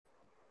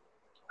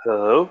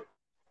Hello?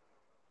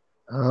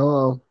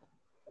 Oh,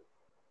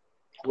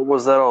 What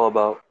was that all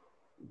about?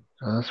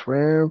 just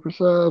ran for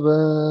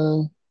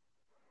seven.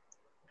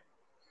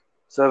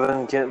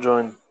 Seven can't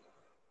join.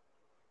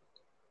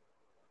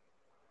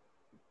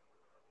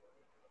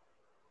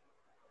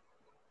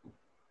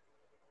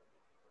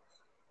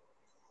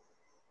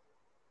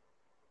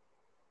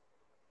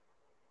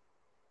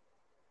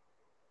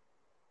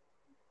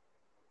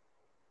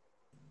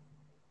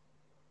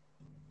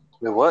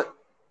 Wait, what?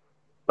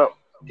 Oh,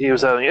 he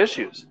was having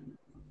issues.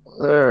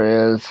 There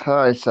he is.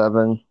 Hi,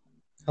 seven.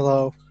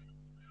 Hello.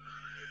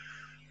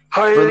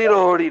 Hi,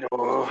 For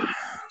Dito.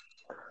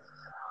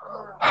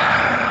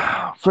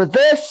 for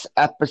this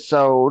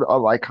episode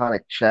of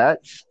Iconic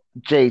Chats,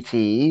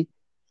 JT,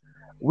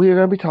 we are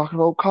going to be talking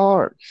about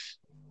cars.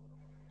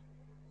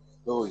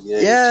 Oh, yeah.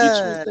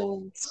 Teach me Yeah.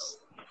 things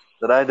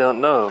that I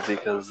don't know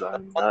because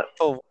I'm not.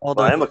 Wonderful world Well,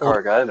 I am of a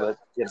car guy, but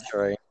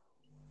history.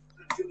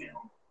 let's fix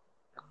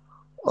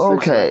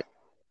Okay, that.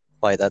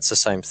 Wait, that's the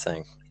same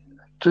thing.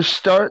 to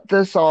start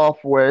this off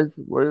with,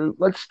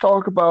 let's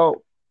talk about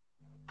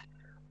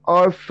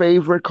our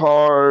favorite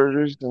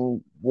cars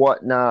and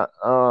whatnot.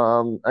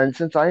 And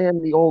since I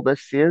am the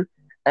oldest here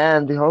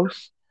and the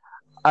host,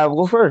 I will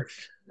go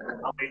first.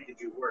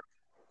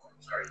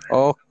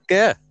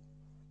 Okay.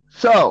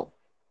 So,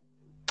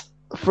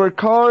 for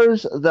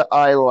cars that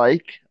I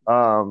like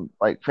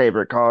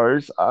favorite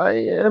cars, I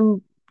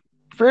am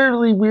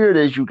fairly weird,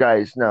 as you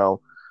guys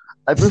know.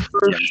 I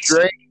prefer Yes.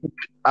 straight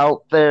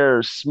out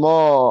there,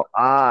 small,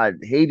 odd,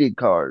 hated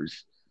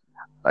cars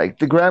like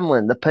the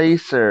Gremlin, the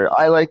Pacer.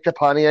 I like the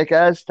Pontiac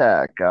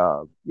Aztek.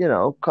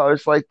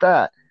 Cars like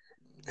that.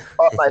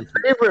 But my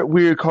favorite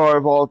weird car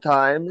of all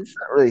time is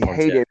not really Pontiac.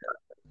 hated.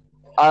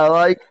 I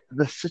like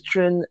the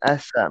Citroen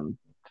SM,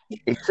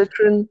 a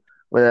Citroen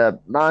with a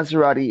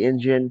Maserati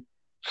engine.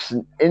 Just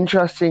an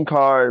interesting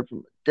car from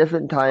a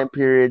different time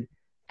period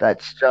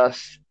that's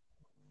just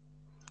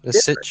The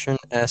different. Citroen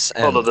Oh,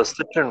 SM. the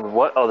Citroen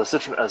what? Oh, the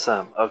Citroen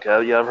SM.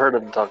 Okay, yeah, I've heard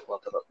him talk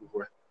about that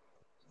before.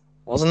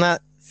 Wasn't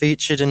that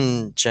featured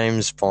in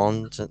James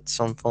Bond at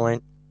some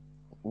point?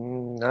 I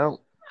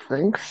don't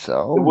think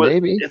so.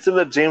 Maybe. It's in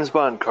the James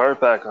Bond car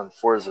pack on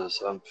Forza,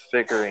 so I'm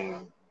figuring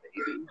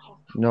maybe.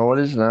 No, it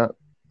is not.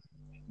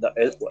 No,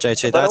 I JT,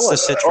 thought it that's the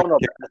was. Oh Citroen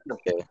no.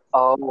 2CV.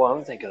 Oh, well,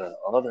 I'm thinking of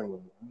the other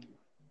one.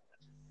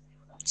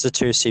 It's a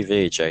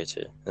 2CV,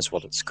 JT, is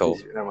what it's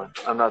called. Never mind.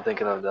 I'm not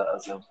thinking of that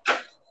SM.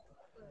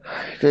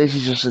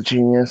 Daisy's just a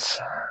genius.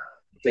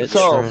 So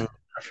Citroen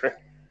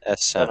Shut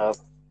SM. up.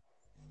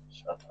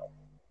 Shut up.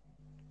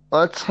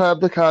 let's have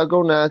the car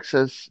go next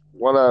as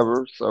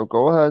whatever. So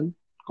go ahead.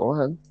 Go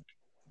ahead.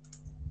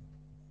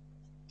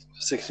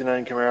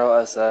 69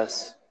 Camaro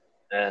SS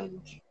and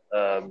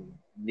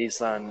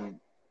Nissan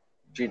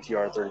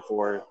GTR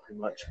 34, pretty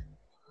much.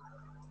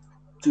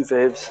 Two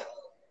faves.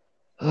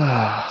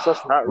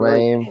 Stuff's not really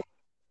Lame.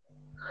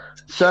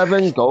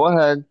 Seven, go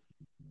ahead.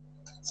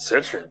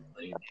 Citroen.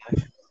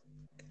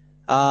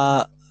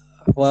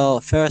 Well,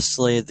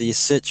 firstly, the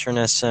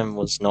Citroen SM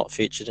was not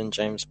featured in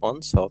James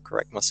Bond, so I'll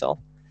correct myself.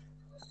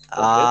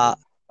 Okay.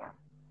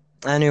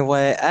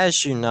 Anyway,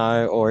 as you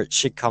know, or it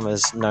should come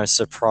as no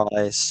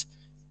surprise,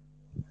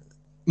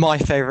 my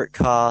favorite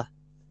car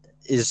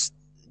is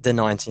the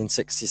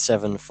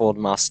 1967 Ford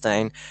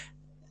Mustang.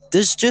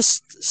 There's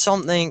just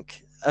something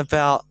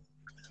about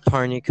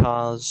pony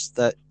cars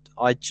that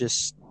I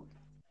just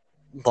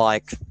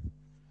like.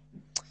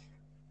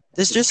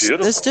 There's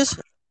just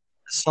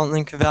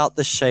something about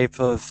the shape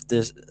of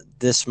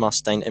this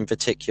Mustang in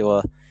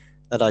particular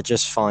that I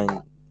just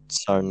find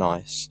so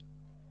nice.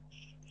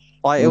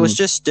 Like, it was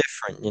just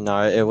different, you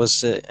know. It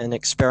was an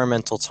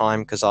experimental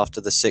time because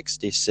after the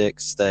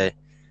 66, they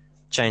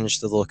changed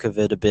the look of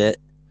it a bit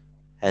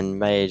and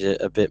made it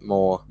a bit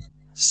more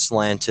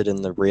slanted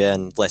in the rear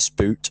and less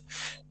boot.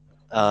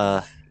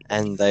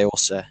 And they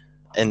also,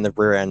 in the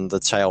rear end, the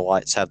tail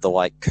lights have the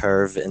like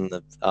curve in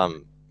the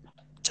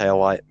tail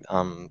light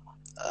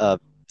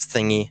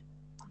thingy.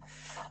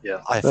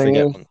 Yeah. I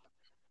forget Thingy. one.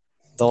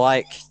 The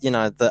like, you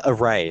know, the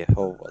array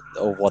or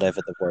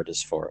whatever the word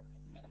is for it.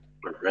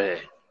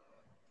 Hooray.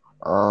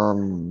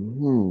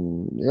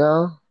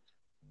 Yeah.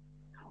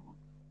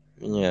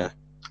 Yeah.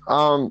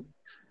 Um,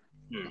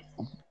 Hmm.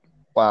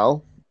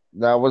 well,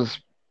 that was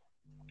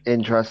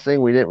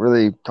interesting. We didn't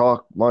really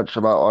talk much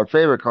about our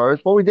favorite cars.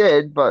 Well, we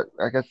did, but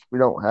I guess we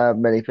don't have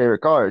many favorite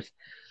cars.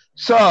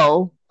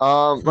 So,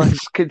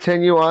 let's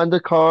continue on to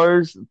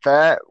cars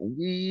that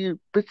we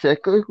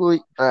particularly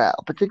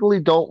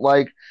don't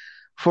like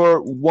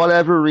for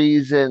whatever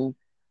reason.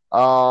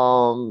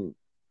 Um,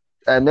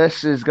 and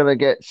this is going to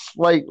get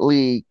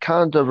slightly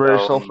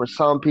controversial Oh, for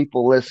some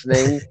people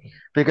listening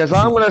because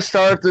I'm going to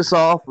start this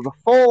off with a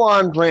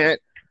full-on rant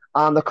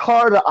on the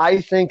car that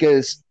I think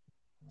is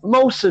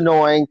most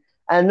annoying,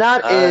 and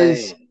that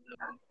is I.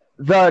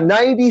 the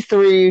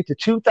 93 to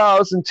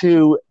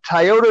 2002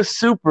 Toyota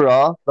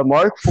Supra, the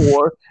Mark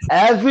IV,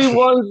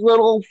 everyone's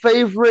little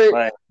favorite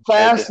My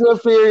Fast head. and the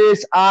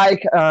Furious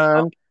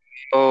icon.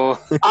 Oh.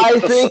 I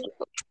think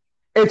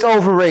it's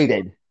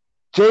overrated.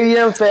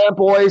 JDM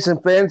fanboys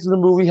and fans of the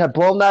movie have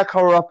blown that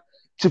car up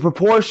to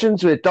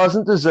proportions it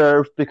doesn't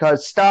deserve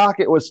because stock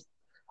it was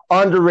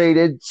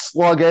underrated,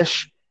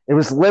 sluggish. It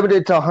was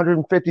limited to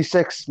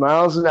 156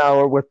 miles an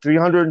hour with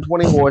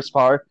 320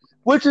 horsepower,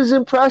 which is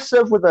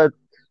impressive with a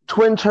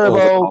twin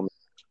turbo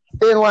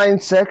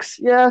inline six.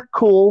 Yeah,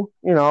 cool.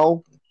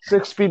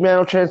 6-speed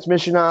manual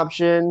transmission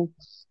option.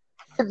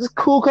 It's a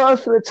cool car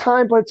for the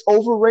time, but it's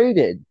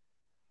overrated.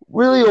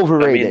 Really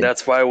overrated. I mean,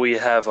 that's why we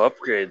have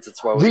upgrades.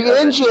 That's why we The have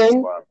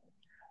engine- swap.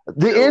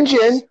 The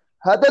engine,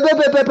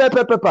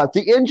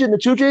 the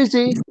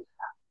 2JZ,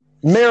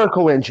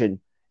 miracle engine,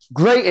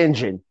 great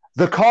engine.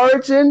 The car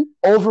it's in,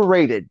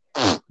 overrated,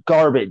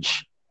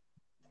 garbage.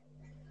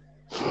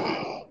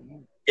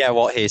 Yeah,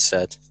 what he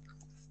said.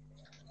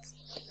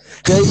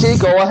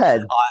 JT, go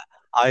ahead.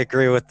 I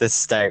agree with this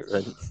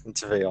statement,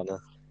 to be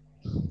honest.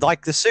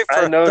 Like the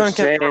Supra, I know don't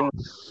get me Shane. wrong.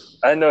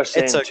 I know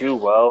Shane It's a- too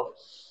well,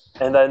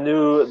 and I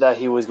knew that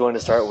he was going to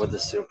start with the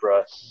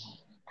Supra.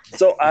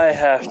 So I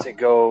have to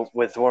go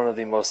with one of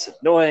the most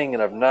annoying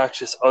and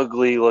obnoxious,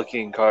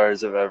 ugly-looking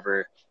cars I've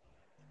ever.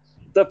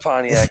 The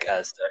Pontiac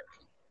Aztek.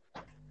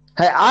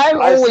 Hey,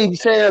 I'm only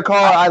saying a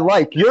car I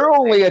like. You're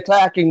only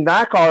attacking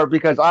that car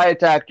because I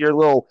attacked your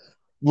little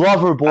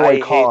lover boy I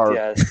car.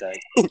 hate the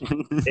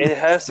Aztek. It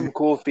has some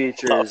cool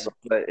features,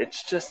 but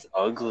it's just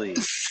ugly.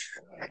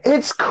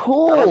 It's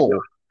cool.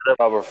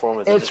 About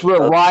performance, It's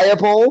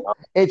reliable.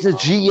 It's a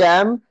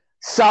GM.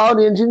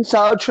 Solid engine,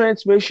 solid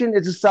transmission.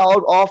 It's a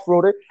solid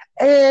off-roader.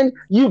 And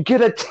you get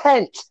a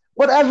tent.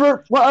 What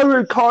other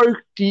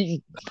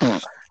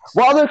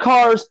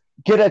cars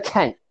get a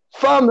tent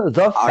from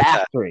the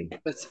factory?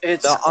 It's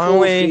The cool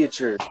only-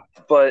 features,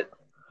 but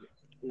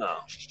no.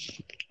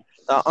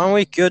 The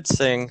only good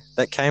thing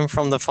that came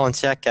from the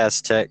Pontiac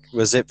Aztek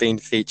was it being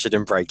featured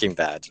in Breaking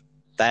Bad.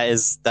 That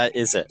is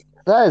it.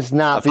 That is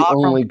not the Apart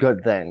from- only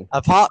good thing.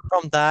 Apart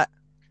from that,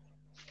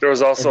 There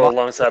was also It-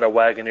 alongside a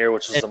Wagoneer,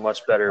 which is a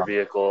much better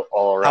vehicle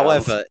all around.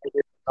 however,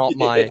 it's not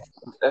my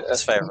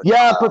favorite.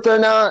 Yeah, but they're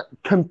not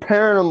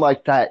comparing them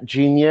like that,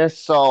 genius.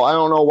 So I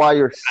don't know why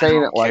you're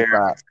saying it like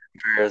care.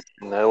 that.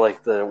 I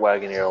like the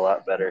Wagoneer a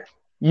lot better.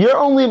 You're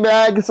only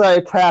mad because I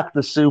attacked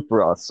the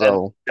Supra,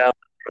 so.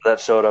 That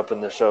showed up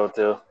in the show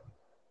too,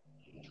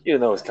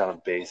 even though it's kind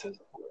of basic.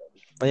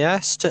 The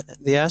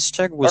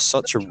Aztek was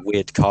such a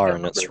weird car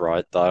in its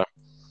right, though,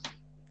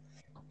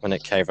 when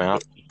it came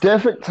out.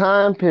 Different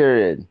time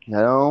period,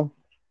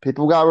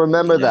 People got to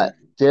remember that.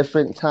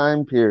 Different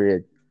time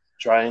period.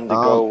 Trying to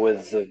go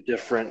with the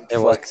different It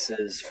was-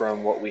 flexes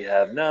from what we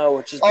have now,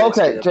 which is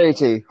Okay, basically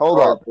JT, hold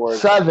up. cardboard. They were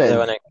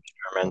 7. an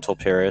experimental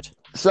period.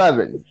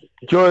 7.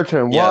 Your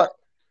turn. Yeah.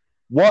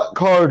 What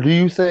car do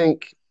you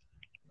think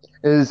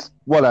is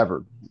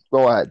whatever?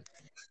 Go ahead.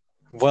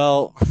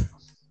 Well,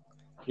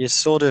 you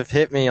sort of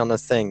hit me on the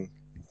thing.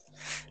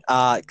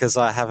 Because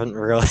I haven't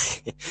really,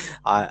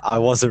 I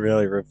wasn't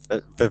really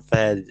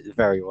prepared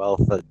very well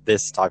for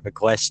this type of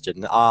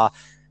question.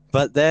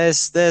 But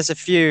there's a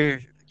few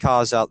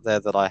cars out there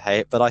that I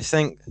hate, but I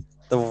think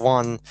the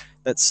one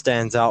that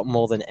stands out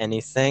more than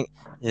anything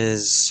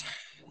is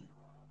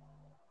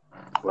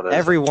What is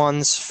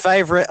everyone's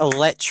favorite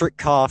electric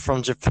car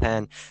from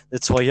Japan, the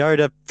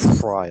Toyota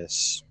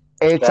Prius.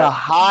 It's a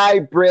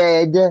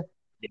hybrid,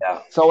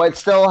 Yeah. so it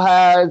still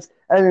has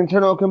an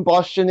internal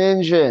combustion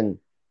engine.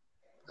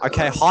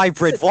 Okay,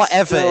 hybrid,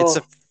 whatever.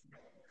 still-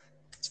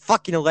 It's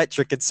fucking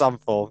electric in some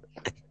form.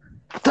 I'm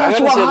That's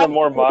gonna what say hy-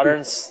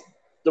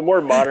 the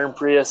more modern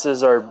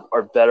Priuses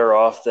are better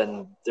off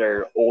than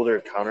their older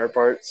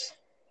counterparts.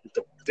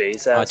 The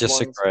base ass I ones.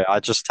 disagree. I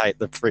just hate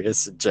the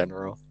Prius in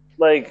general.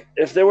 Like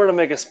if they were to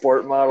make a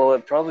sport model,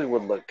 it probably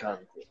would look kind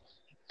of cool.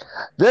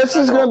 This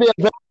is going to be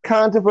a very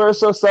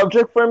controversial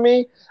subject for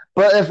me,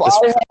 but if I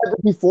had to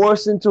be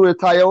forced into a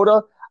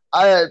Toyota,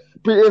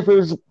 if it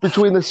was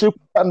between the Supra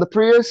and the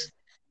Prius,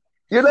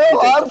 You take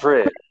I'm the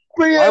Prius.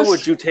 Prius. Why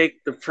would you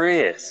take the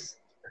Prius?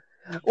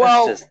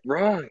 Well, That's just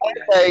wrong.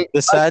 okay,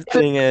 The sad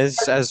thing is,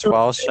 as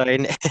well,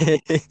 Shane,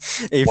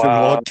 even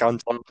Wow. more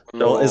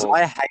controversial, is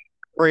I hate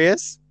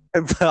Prius,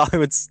 but I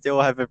would still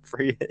have a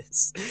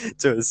Prius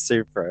to a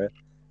Supra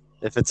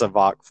if it's a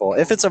Mark IV.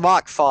 If it's a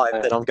Mark V,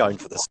 then I'm going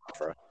for the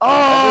Supra.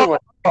 Oh,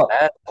 Everyone's an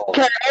asshole.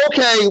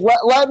 okay.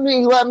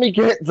 Let me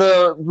get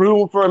the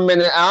room for a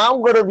minute.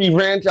 I'm going to be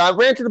ranting. I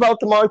ranted about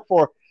the Mark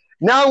IV.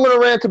 Now I'm going to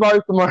rant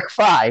about the Mark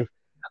V.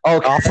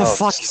 Okay. Oh, for Oh,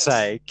 fuck's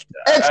sake.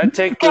 I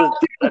take the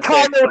It's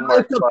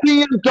a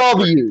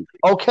BMW.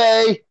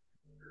 Okay.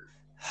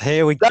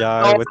 Here we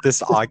go with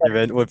this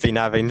argument we've been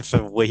having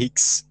for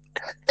weeks.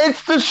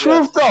 It's the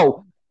truth,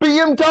 though.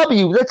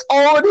 BMW. That's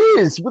all it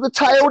is with a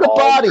Toyota all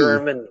body.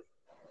 German.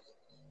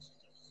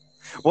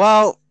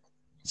 Well,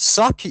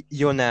 suck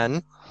your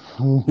nan.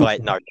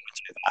 Wait, no.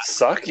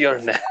 Suck your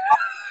neck.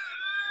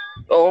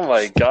 Oh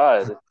my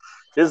god.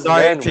 His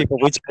Sorry, man people,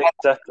 would we not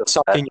accept the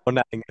Sucking your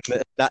nang.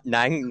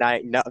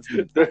 Nang.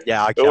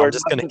 Yeah, okay, Or I'm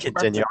just going to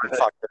continue. I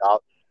fucked it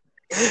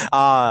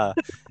up.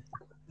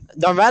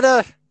 No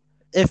matter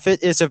if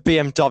it is a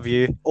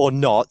BMW or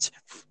not,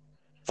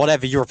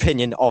 whatever your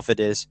opinion of it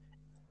is,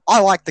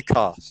 I like the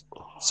cars.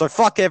 So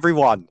fuck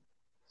everyone.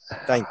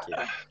 Thank you.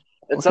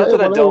 It's Okay, not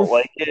that I whatever. don't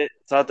like it.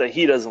 It's not that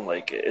he doesn't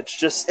like it. It's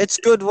just It's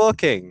good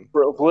looking.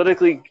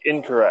 politically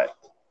incorrect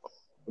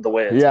the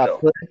way it's Yeah,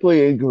 built.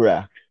 politically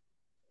incorrect.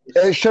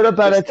 It should have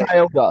been a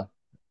Toyota.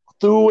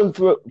 Through and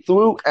through,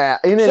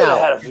 in and Should have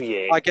out. had a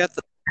V8.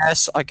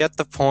 I get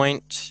the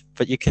point,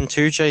 but you can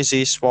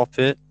 2JZ swap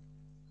it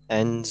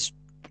and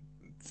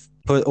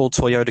put all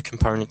Toyota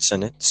components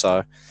in it.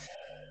 So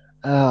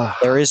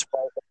there is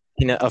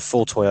a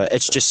full Toyota.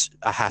 It's just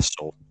a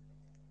hassle.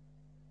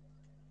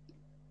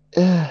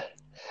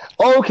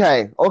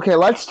 Okay.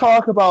 Let's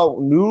talk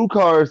about new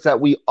cars that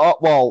we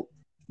all,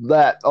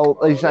 at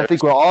least I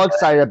think we're all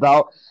excited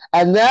about,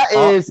 and that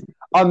is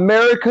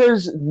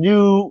America's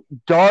new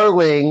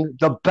darling,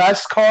 the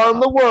best car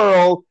in the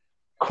world,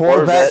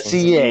 Corvette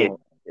C8.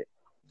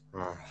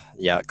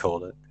 Yeah, I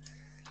called it.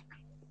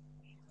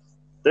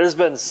 There's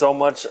been so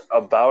much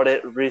about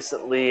it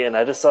recently, and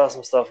I just saw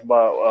some stuff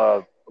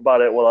about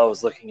it while I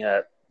was looking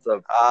at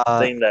the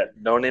thing that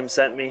No Name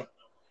sent me.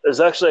 There's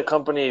actually a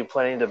company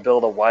planning to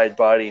build a wide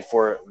body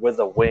for it with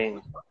a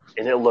wing,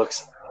 and it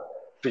looks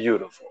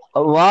beautiful.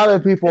 A lot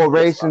of people are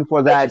racing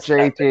for that,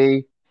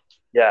 JT.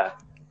 Yeah.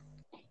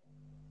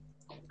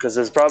 Because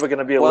there's probably going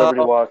to be a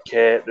Liberty Walk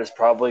kit. There's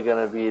probably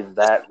going to be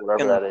that,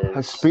 whatever that is.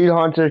 A Speed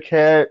Hunter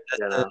kit.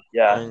 You know?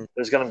 Yeah,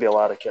 there's going to be a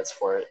lot of kits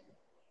for it.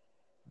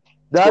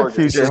 That's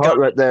future hot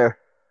right there.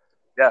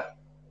 Yeah.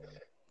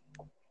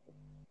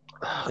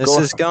 This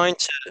is going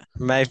to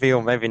maybe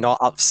or maybe not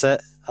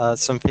upset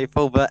some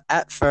people, but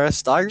at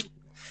first,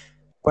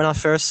 when I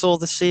first saw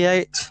the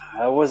C8,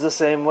 I was the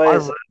same way.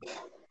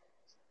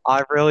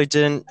 I really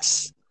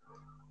didn't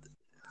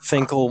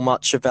think all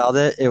much about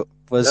it. It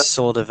was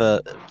sort of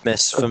a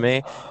miss for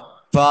me,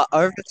 but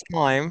over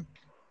time,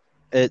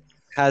 it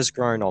has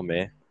grown on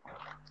me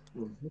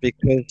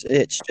because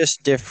it's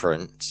just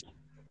different.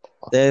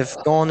 They've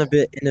gone a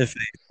bit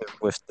innovative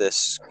with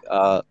this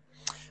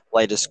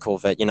latest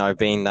Corvette,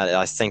 being that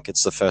I think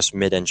it's the first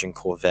mid-engine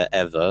Corvette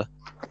ever.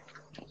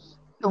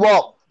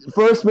 Well,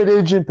 first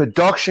mid-engine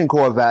production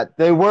Corvette.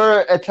 They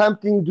were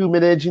attempting to do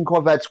mid-engine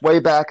Corvettes way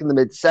back in the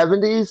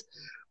mid-'70s,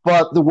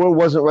 but the world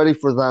wasn't ready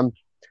for them.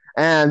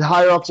 And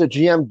higher-ups at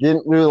GM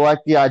didn't really like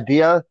the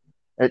idea.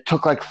 It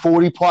took like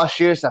 40-plus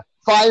years to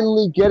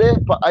finally get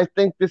it, but I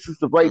think this is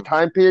the right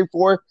time period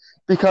for it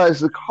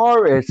because the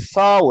car is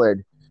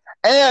solid.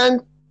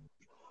 And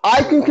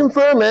I can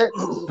confirm it.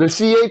 The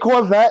C8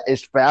 Corvette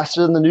is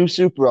faster than the new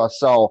Supra,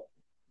 so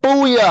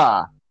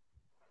booyah!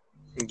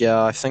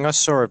 Yeah, I think I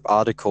saw an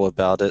article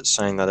about it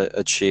saying that it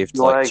achieved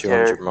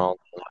 200 miles.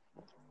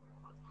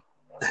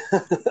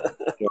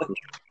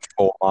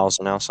 4 miles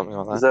an hour, something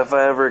like that. Because if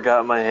I ever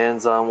got my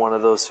hands on one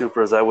of those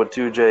Supras, I would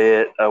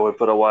 2J it. I would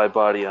put a wide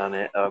body on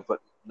it. I would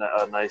put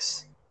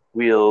nice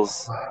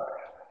wheels.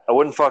 I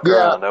wouldn't fuck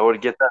around. I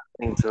would get that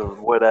thing to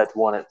what I'd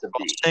want it to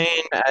be.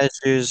 As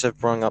you have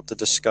brought up the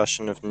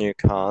discussion of new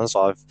cars,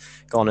 I've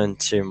gone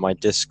into my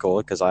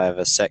Discord because I have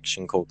a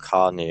section called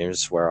Car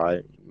News where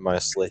I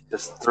mostly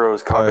just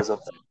throws cars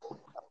up.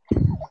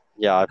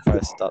 Yeah, I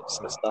post up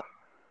some stuff.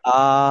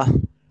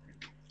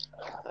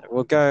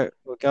 We'll go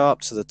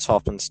up to the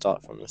top and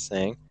start from the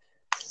thing.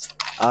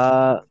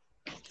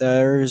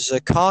 There's a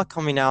car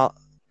coming out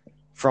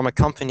from a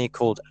company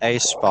called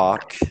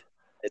A-Spark.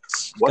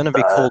 It's going to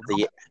be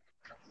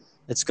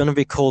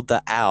called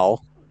the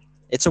Owl.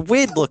 It's a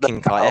weird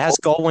looking car. It has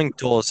gull-wing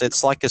doors.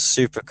 It's like a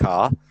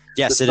supercar.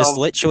 Yes, it is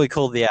literally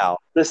called the Owl.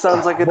 This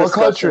sounds like a what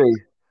country?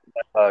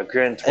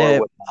 Grand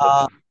Tour.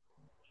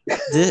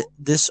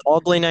 This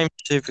oddly named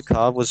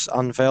supercar was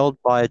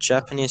unveiled by a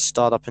Japanese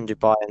startup in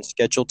Dubai and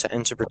scheduled to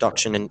enter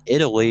production in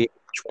Italy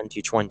in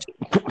 2020.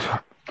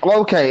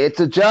 Okay, it's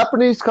a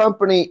Japanese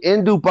company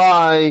in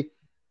Dubai.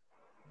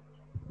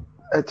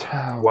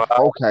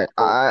 Okay,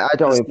 I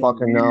don't even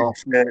fucking know.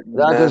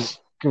 That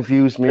just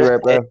confused me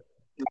right there.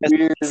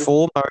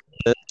 4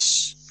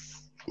 motors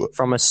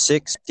from a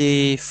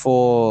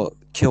 64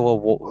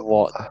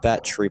 kilowatt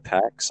battery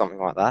pack, something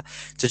like that,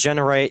 to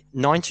generate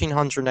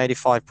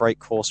 1,985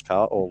 brake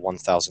horsepower or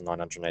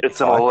 1,985.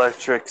 It's an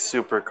electric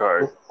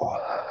supercar,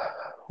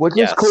 which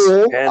is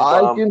cool.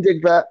 I can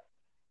dig that.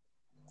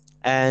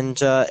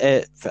 And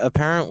it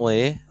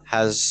apparently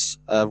has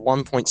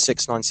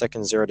 1.69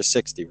 seconds 0 to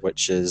 60,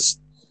 which is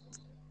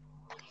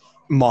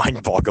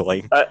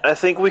mind-boggling. I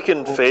think we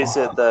can face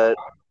it that.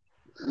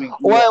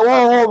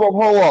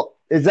 Hold up.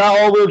 Is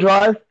that all-wheel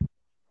drive?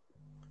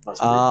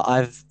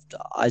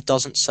 It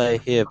doesn't say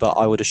here, but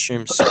I would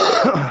assume so.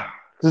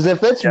 Because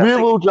if it's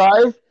rear-wheel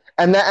drive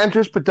and that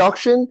enters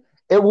production,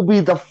 it will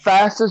be the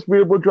fastest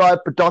rear-wheel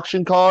drive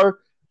production car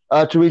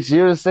to reach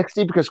 0 to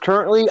 60. Because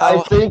currently, I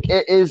think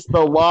it is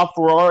the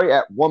LaFerrari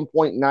at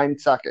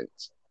 1.9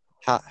 seconds.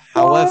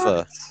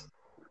 However,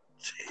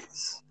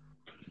 jeez,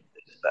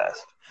 it's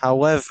fast.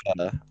 However,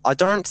 I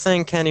don't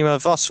think any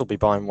of us will be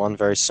buying one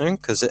very soon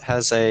because it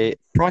has a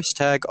price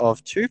tag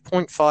of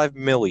 $2.5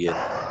 million.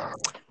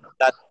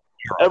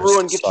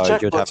 Everyone get your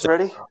checkbooks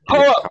ready.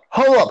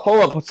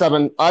 Hold up,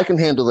 Seven. I can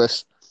handle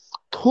this.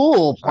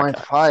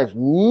 $2.5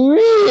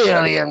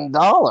 million.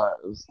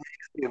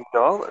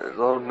 $15?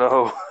 Oh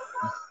no.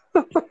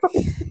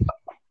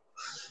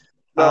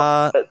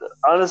 No,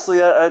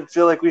 honestly, I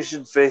feel like we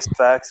should face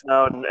facts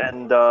now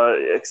and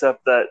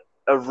accept that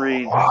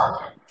every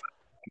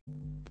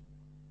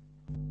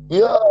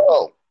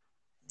Yo,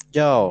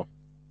 Yo,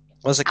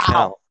 where's a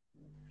cow?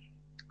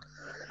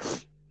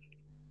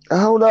 I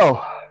don't know.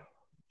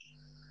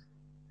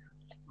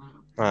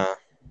 There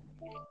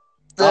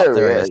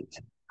there it is.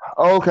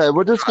 Okay,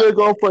 we're just gonna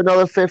go for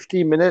another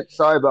 15 minutes.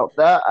 Sorry about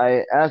that.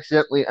 I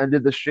accidentally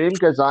ended the stream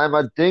because I'm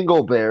a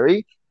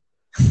dingleberry.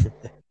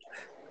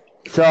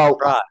 So,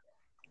 Right.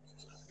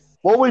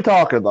 what are we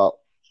talking about?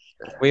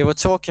 We were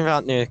talking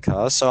about new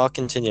cars, so I'll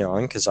continue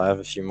on because I have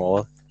a few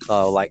more that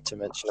I would like to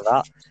mention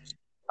about.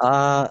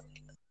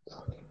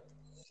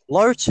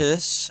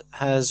 Lotus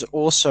has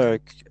also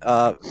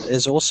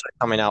is also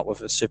coming out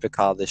with a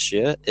supercar this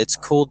year. It's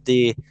called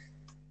the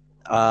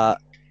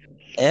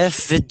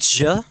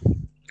Evija.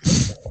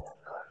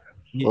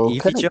 Okay.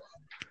 Evija.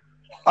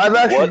 I've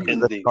actually What used in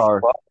this the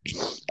car.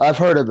 I've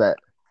heard of it.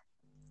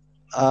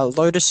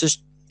 Lotus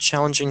is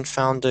challenging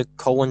founder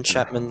Colin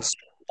Chapman's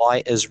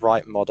 "Light is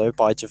Right" motto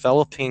by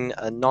developing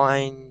a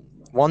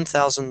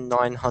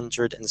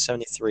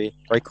 1,973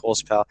 brake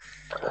horsepower,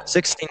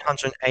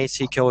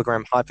 1,680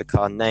 kilogram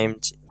hypercar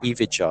named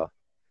Evija.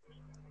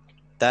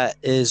 That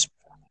is,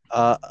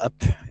 I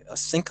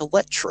think,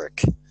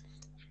 electric.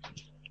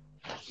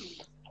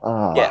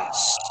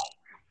 Yes.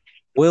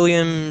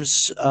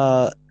 Williams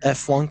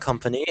F1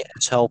 company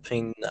is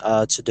helping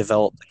to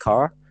develop the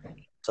car.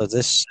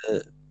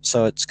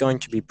 So it's going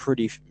to be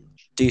pretty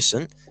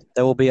decent.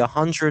 There will be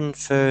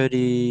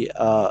 130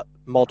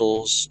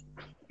 models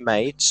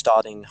made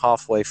starting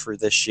halfway through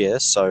this year,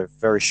 so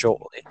very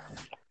shortly.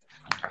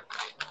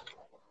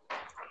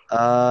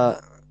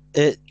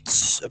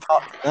 It's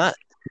apart from that,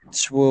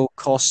 it will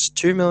cost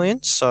 $2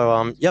 million.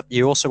 So yep,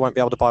 you also won't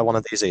be able to buy one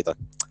of these either.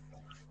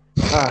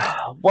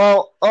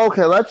 Well,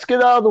 okay, let's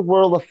get out of the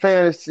world of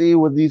fantasy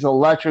with these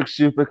electric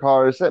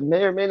supercars that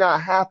may or may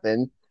not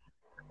happen.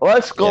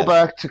 Let's go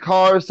back to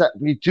cars that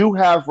we do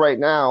have right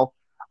now,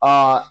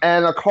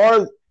 and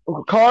cars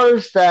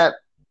that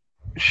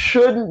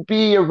shouldn't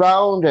be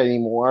around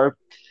anymore.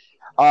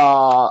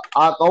 I'm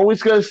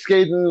always going to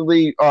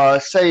scathingly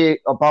say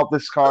about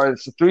this car,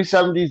 it's the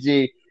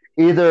 370Z,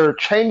 either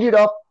change it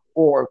up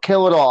or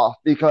kill it off,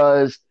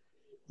 because,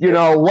 you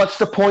know, what's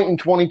the point in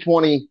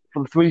 2020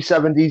 for the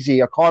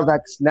 370Z, a car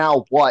that's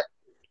now,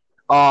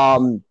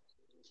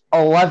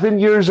 11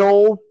 years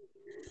old?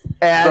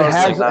 And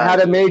hasn't had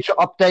a major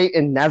update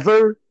in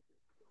never.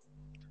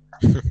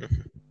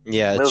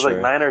 Yeah, it was like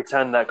 9 or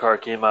 10 that car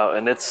came out,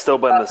 and it's still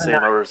been the same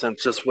ever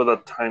since, just with a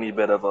tiny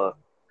bit of a.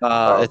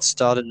 It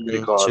started in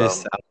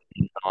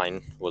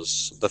 2009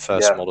 was the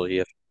first model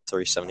year,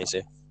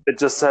 370Z. It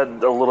just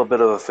had a little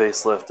bit of a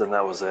facelift, and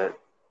that was it.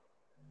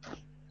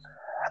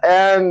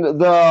 And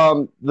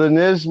the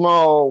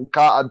Nismo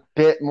got a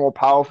bit more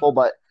powerful,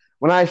 but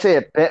when I say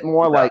a bit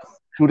more, like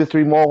 2 to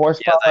 3 more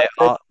horsepower.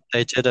 Yeah,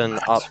 they did an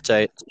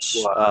update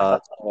in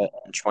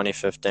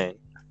 2015.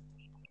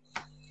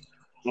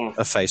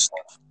 A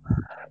facelift.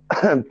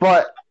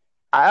 But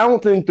I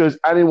don't think there's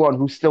anyone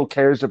who still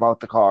cares about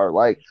the car.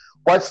 Like,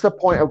 what's the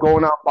point of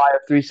going out and buy a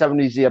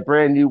 370Z, a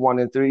brand new one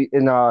in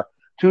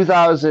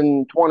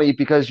 2020,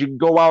 because you can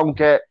go out and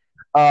get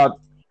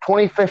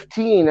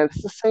 2015 and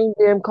it's the same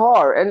damn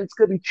car and it's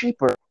gonna be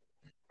cheaper.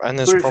 And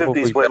there's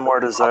 350 is way more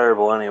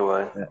desirable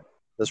anyway. Yeah.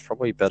 There's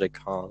probably better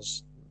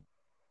cars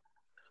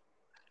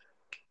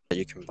that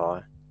you can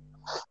buy.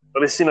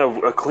 But I seen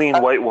a clean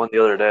white one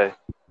the other day.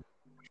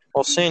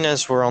 Well, seeing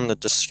as we're on the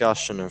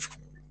discussion of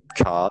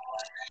cars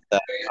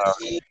that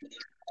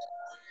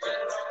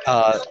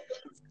are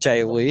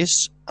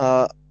dailies,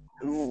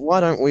 why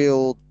don't we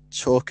all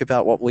talk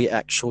about what we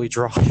actually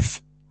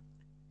drive?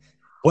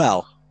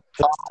 Well,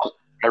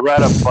 I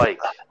ride a bike.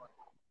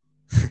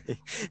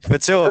 For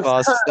two of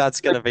us,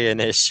 that's going to be an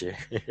issue.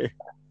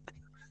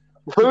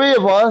 3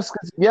 of us,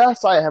 because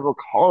yes, I have a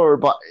car,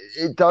 but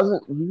it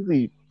doesn't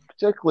really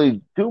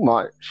particularly do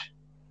much.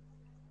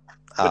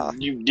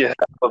 You have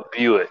a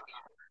Buick.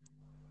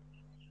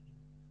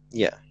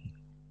 Yeah.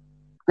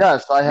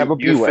 Yes, I have a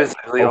Buick. You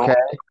physically own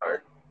the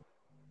car.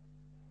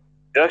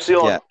 You actually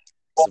own. Yeah,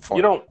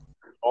 you don't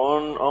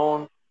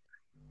own.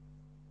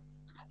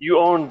 You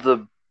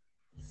own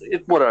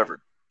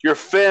whatever. Your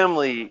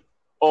family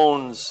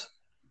owns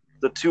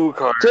the 2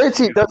 cars.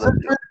 JT, does it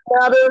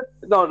matter?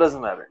 No, it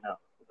doesn't matter. No.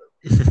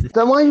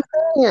 Then why are you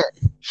saying it?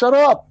 Shut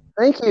up.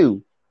 Thank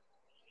you.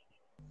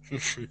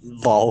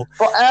 Lol.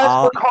 Well, as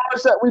for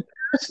cars that we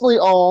personally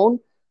own,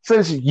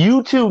 since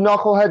you two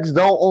knuckleheads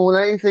don't own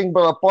anything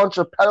but a bunch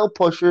of pedal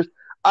pushers,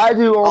 I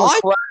do own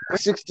a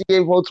classic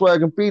 68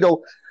 Volkswagen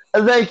Beetle,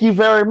 and thank you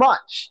very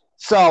much.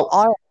 So,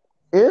 I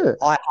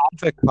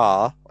have a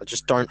car. I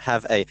just don't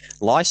have a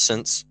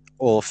license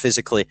or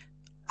physically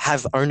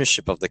have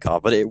ownership of the car,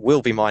 but it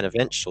will be mine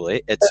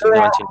eventually. It's a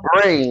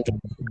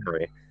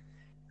 1993,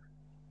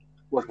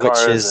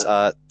 which is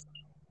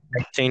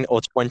 18 or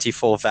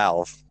 24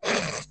 valve.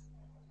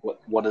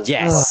 What is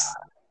yes.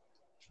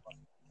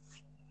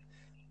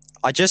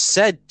 I just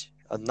said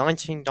a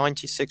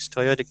 1996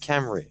 Toyota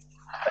Camry.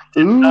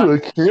 Ooh, I You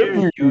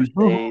can't use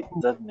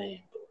the name.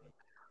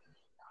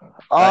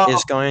 That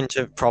is going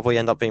to probably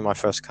end up being my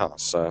first car.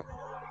 So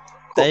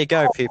there you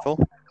go, people.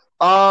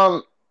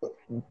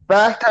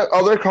 Back to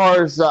other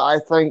cars that I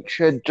think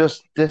should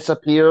just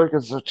disappear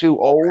because they're too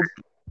old.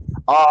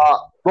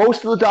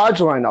 Most of the Dodge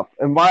lineup,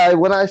 and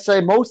when I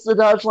say most of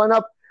the Dodge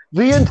lineup,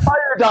 the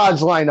entire Dodge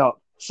lineup.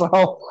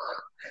 So,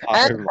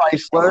 and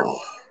Chrysler.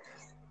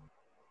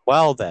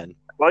 Well then.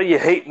 Why are you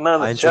hating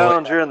on the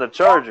Challenger and the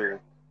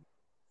Charger?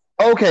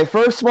 Okay,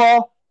 first of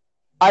all,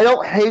 I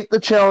don't hate the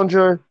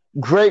Challenger.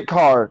 Great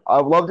car.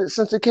 I've loved it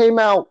since it came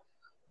out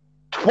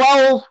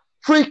 12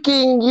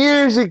 freaking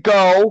years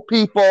ago,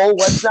 people.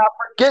 Let's not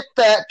forget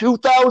that.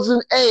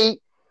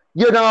 2008,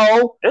 you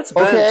know. It's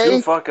been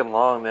too fucking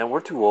long, man. We're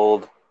too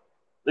old. At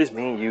least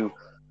me and you.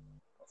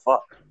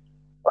 Fuck.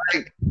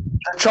 Like,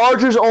 the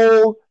Charger's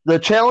old. The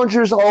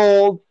Challenger's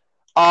old.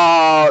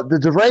 The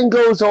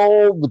Durango's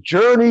old. The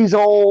Journey's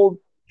old.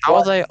 How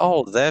are they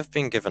old? They've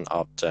been given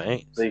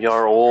updates. They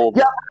are old.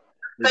 Yeah.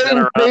 They've been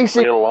around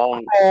for a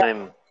long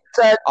time.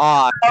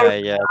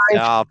 Okay, yeah.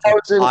 I'm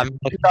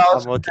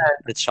looking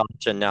at the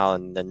Charger now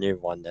and the new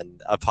one,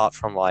 and apart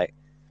from like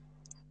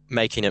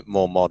making it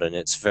more modern,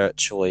 it's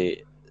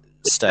virtually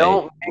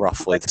stayed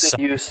roughly the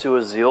same. Used to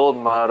is the old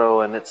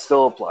motto, and it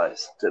still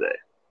applies today.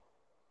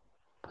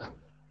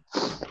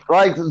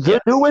 Like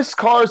the newest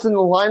cars in the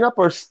lineup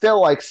are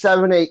still like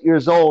 7-8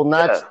 years old, and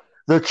that's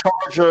the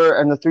Charger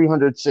and the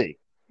 300C.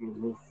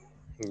 Mm-hmm.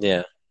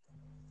 Yeah.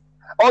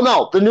 Oh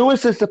no, the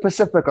newest is the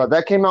Pacifica.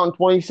 That came out in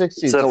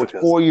 2016, so it's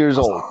 4 years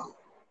old.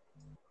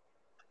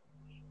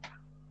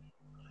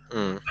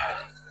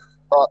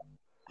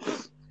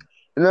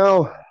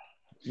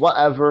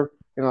 Whatever.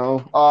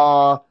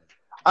 I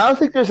don't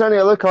think there's any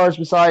other cars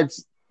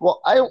besides.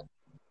 Well, I don't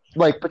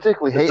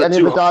particularly hate any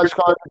of the Dodge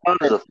cars.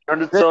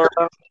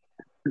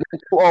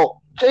 Oh,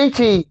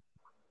 JT,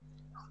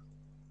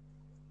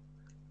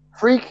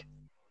 freak.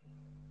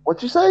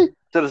 What'd you say?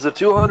 There's a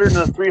 200 and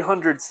a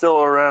 300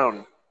 still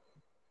around.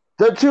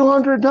 The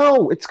 200,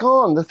 no, it's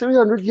gone. The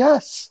 300,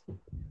 yes.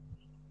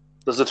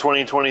 There's a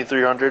 2020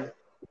 300?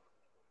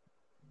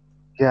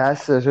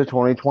 Yes, there's a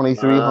 2020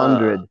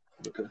 300.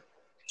 Okay.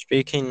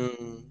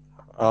 Speaking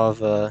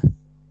of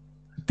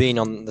being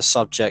on the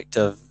subject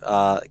of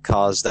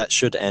cars that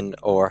should end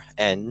or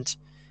end,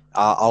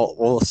 I'll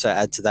also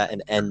add to that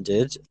and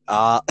ended.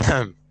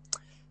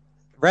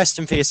 Rest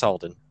in peace,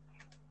 Holden.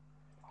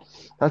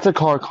 That's a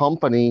car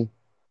company,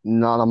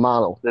 not a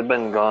model. They've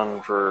been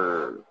gone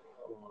for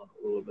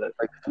a little bit.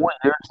 Like 4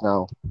 years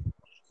now.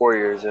 4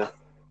 years, yeah.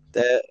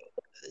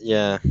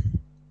 Yeah.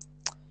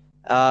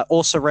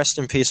 Also, rest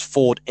in peace,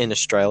 Ford in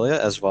Australia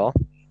as well.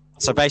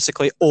 So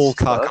basically, all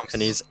car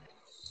companies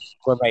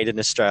were made in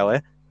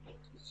Australia.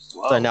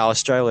 Wow. So now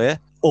Australia,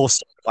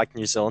 also like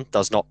New Zealand,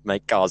 does not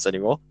make cars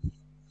anymore.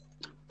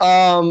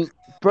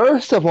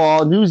 First of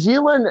all, New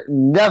Zealand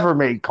never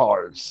made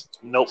cars.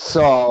 Nope.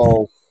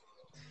 So,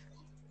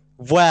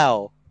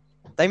 well,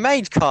 they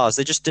made cars.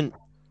 They just didn't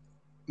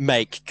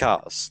make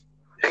cars.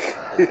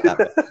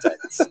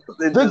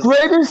 The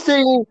greatest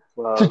thing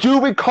to do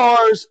with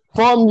cars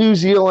from New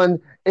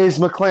Zealand is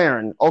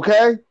McLaren.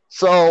 Okay,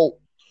 so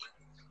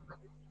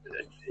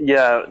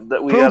yeah,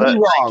 we got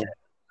wrong.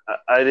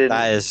 I didn't.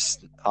 That is,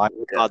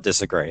 I'll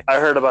disagree. I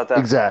heard about that.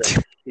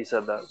 Exactly. He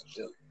said that.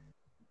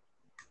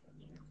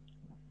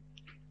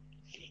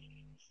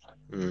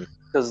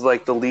 Because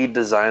like the lead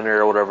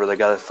designer or whatever, the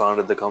guy that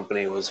founded the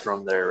company was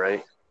from there,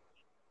 right?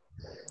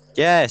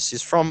 Yes,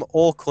 he's from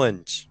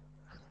Auckland.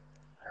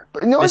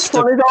 But you know what's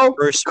funny though?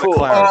 Bruce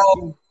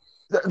McLaren.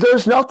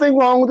 There's nothing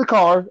wrong with the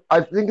car.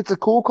 I think it's a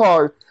cool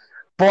car,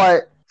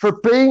 but for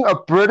being a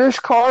British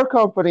car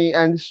company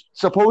and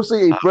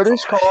supposedly a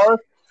British car,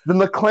 the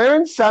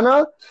McLaren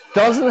Senna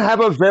doesn't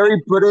have a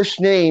very British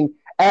name,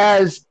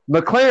 as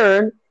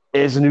McLaren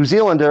is a New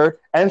Zealander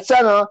and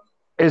Senna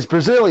is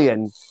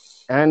Brazilian,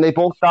 and they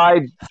both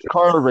died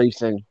car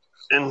racing.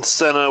 And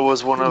Senna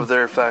was one of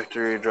their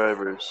factory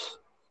drivers.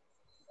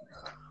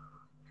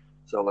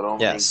 So I don't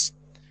think,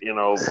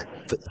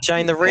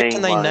 Jane, the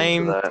reason they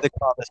named the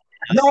car...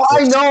 No,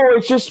 I know.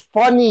 It's just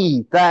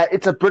funny that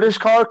it's a British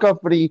car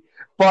company,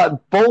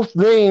 but both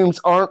names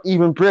aren't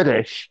even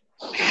British.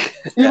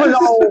 Even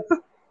though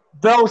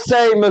they'll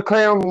say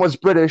McLaren was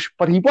British,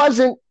 but he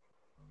wasn't.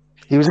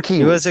 He was a Kiwi.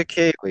 He was a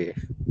Kiwi.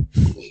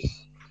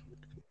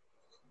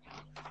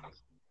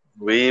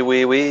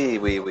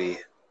 Wee.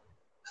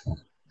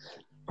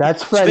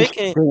 That's French.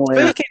 Speaking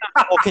of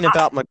talking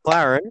about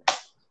McLaren,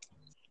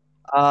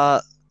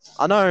 I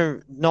know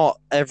not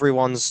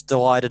everyone's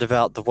delighted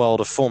about the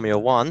world of Formula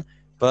One,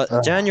 but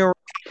Daniel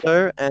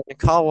Ricciardo and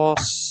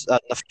Carlos...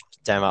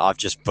 damn it, I've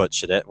just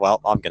butchered it.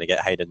 Well, I'm going to get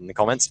hated in the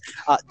comments.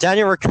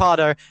 Daniel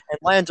Ricciardo and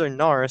Lando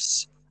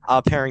Norris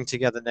are pairing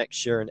together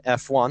next year in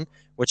F1,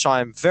 which I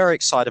am very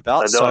excited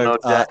about.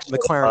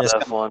 McLaren is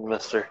F1,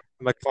 mister.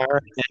 McLaren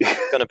is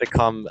going to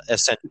become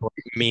essentially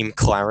meme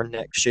McLaren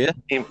next year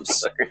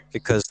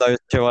because those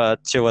two are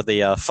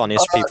the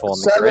funniest people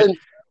on the grid.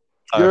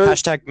 So You're-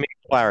 hashtag me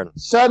McLaren.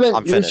 7,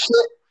 I'm finished.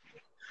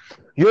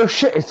 Your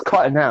shit is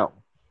cutting out.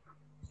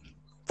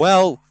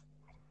 Well,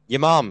 your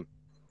mum.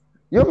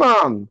 Your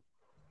mom.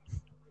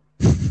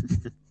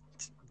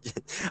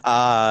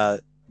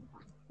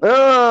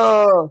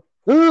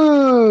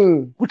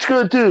 What you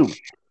gonna do?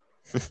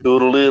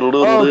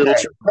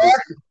 Okay.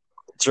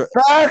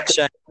 Back.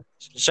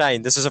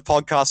 Shane, this is a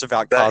podcast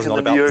about Back cars, in not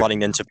the about New York-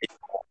 running into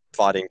people,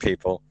 fighting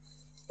people.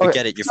 We Okay,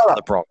 get it, you're shut from up.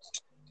 the Bronx.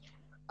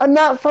 I'm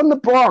not from the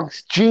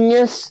Bronx,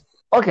 genius.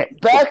 Okay,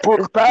 back to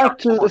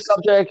the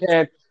subject at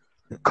hand.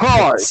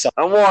 Cars.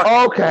 I'm walking.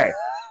 Okay.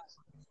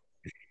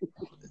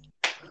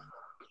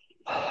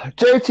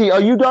 JT,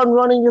 are you done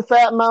running your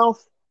fat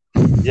mouth?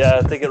 Yeah,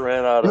 I think it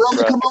ran out of You want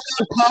me to breath. come on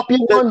and pop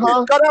you one,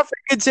 huh? Got off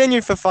and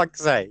continue, for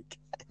fuck's sake.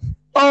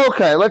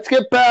 Okay, let's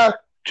get back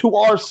to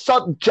our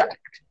subject.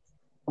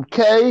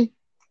 Okay?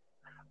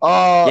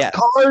 Yeah.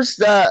 Cars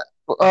that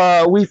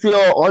we feel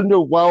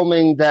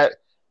underwhelming that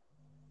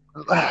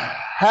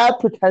have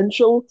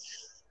potential.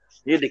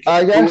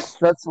 I guess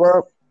that's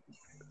where.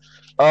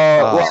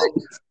 Like,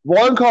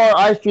 one car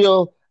I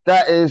feel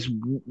that is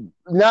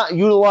not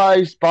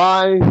utilized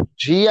by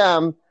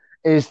GM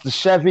is the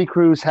Chevy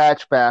Cruze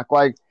hatchback.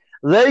 Like,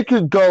 they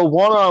could go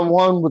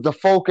one-on-one with the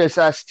Focus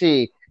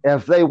ST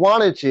if they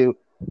wanted to,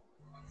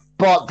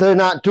 but they're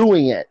not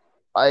doing it.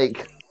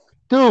 Like,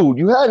 dude,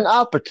 you had an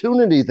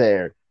opportunity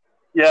there.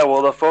 Yeah,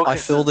 well, the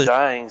Focus feel is that-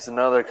 dying, so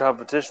now their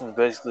competition's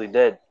basically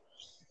dead.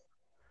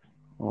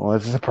 Well,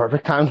 this is the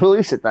perfect time to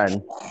release it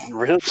then.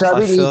 Really? Chevy I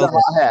needs feel a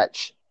hot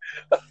hatch.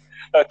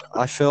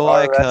 I feel All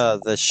like right.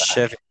 the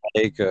Chevy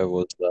Vega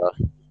was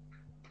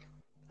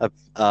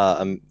a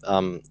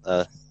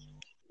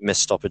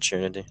missed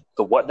opportunity.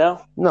 The what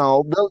now?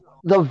 No,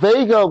 the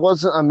Vega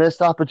wasn't a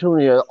missed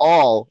opportunity at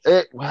all.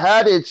 It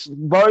had its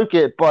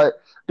market, but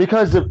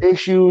because of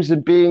issues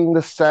and being the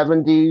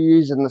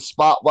 70s and the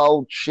spot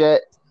weld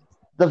shit,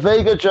 the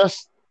Vega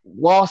just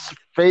lost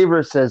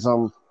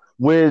favoritism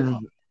with,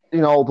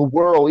 the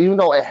world, even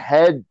though it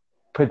had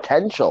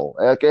potential.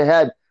 Like, it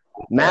had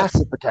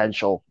massive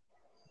potential.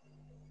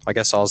 I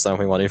guess I was the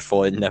only one who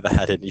thought it never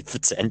had any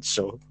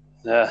potential.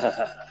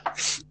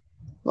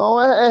 Well,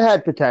 it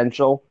had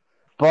potential,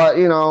 but,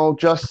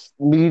 just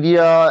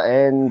media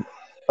and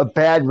a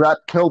bad rep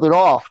killed it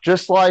off,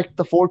 just like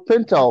the Ford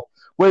Pinto,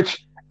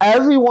 which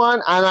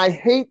everyone, and I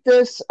hate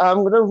this, I'm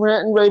going to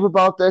rant and rave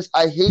about this,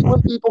 I hate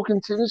when people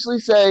continuously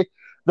say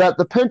that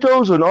the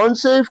Pinto's an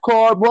unsafe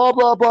car, blah,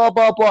 blah, blah,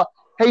 blah, blah.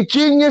 Hey,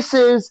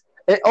 geniuses,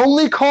 it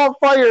only caught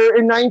fire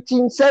in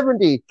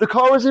 1970. The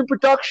car was in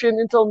production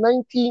until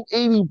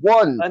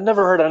 1981. I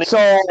never heard anyone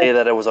So say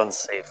that it was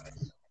unsafe.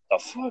 The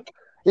fuck?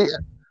 it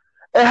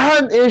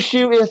had an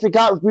issue if it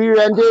got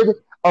rear-ended,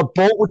 a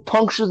bolt would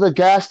puncture the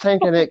gas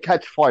tank and it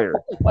catch fire.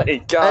 Oh my And a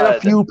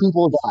god. few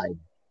people died.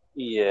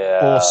 Yeah.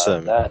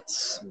 Awesome.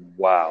 That's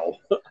wow.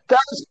 That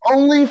was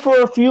only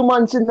for a few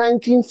months in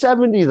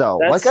 1970, though.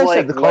 That's like I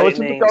said, the car was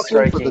in lightning production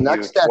for the striking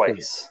next you decade.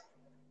 twice.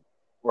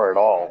 Or at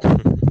all.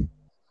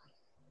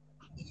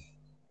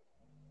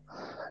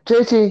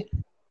 JT,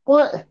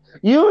 what?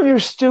 You and your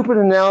stupid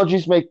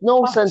analogies make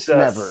no sense Just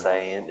never.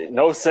 saying.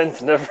 No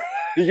sense never.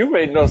 You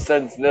made no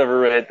sense never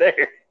right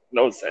there.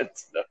 No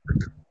sense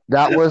never.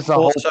 That was the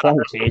whole Also- point,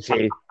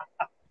 JT.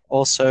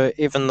 Also,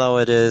 even though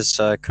it is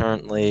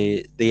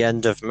currently the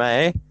end of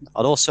May,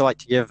 I'd also like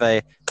to give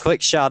a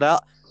quick shout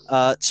out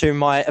to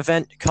my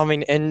event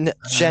coming in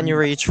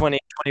January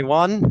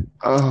 2021.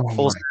 Oh, my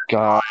Also-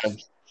 God.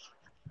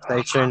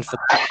 Stay tuned for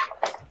that.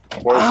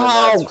 Where's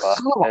Ow, the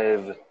next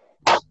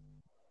five?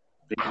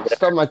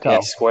 Stub my toe.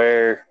 Eat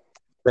square.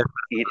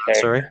 Eat hair.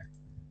 Sorry.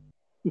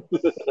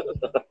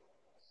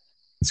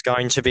 It's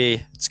going to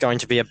be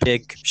a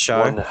big show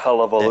One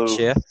hell of a next loop.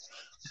 year.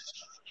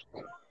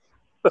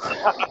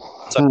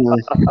 Hmm.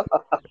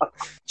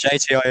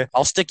 JT,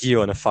 I'll stick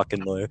you in a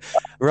fucking loop.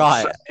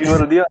 Right, You know what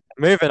to do?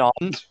 moving on.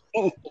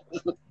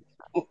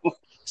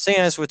 Seeing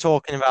as we're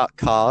talking about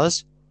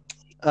cars,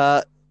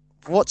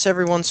 what's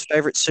everyone's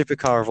favorite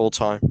supercar of all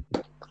time?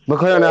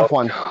 McLaren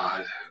F1.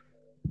 God.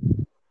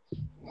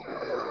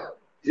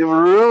 You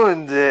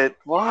ruined it.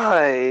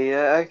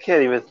 Why? I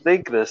can't even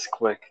think this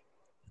quick.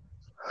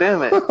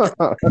 Damn it.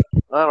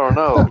 I don't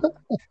know.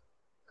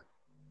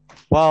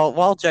 Well,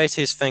 while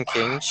JT's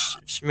thinking,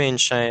 me and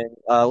Shane,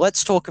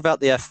 let's talk about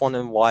the F1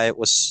 and why it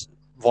was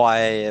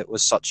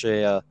such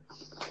a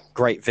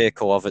great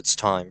vehicle of its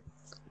time.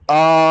 In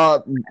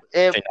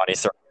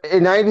 1993.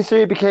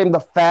 93, it became the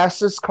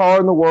fastest car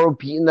in the world,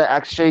 beating the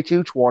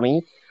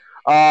XJ220.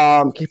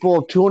 Capable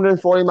of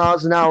 240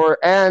 miles an hour,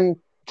 and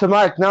to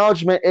my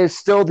acknowledgement, is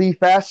still the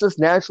fastest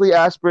naturally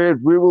aspirated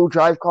rear-wheel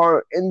drive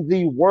car in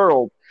the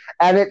world.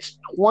 And it's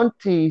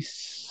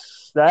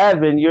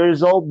 27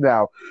 years old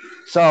now.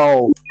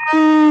 So,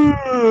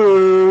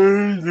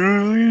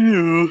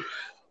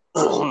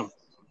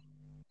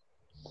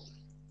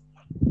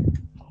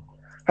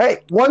 hey,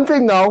 one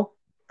thing though.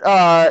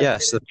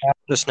 Yes, the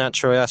fastest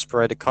naturally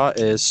aspirated car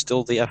is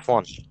still the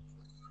F1.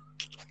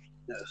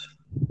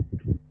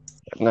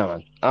 No,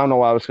 man. I don't know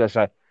what I was going to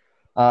say.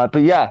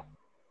 But yeah,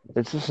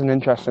 It's just an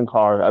interesting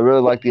car. I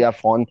really like the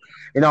F1.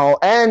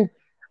 And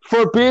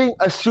for being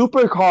a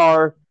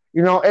supercar,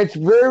 it's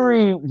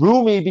very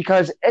roomy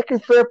because it can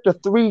fit up to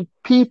 3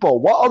 people.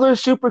 What other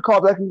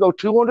supercar that can go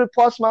 200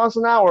 plus miles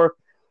an hour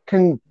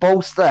can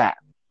boast that?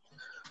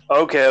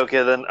 Okay,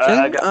 then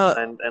I got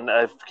and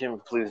I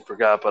completely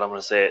forgot, but I'm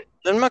going to say it.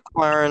 Didn't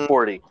McLaren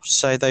 40.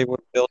 say they would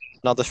build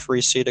another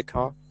 3-seater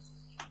car?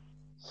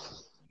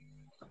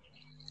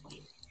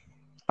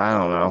 I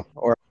don't know.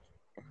 Or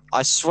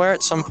I swear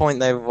at some point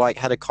they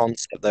had a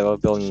concept they were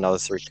building another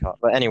 3 car.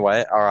 But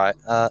anyway, all right.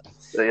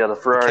 Yeah, the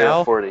Ferrari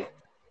Cal? F40.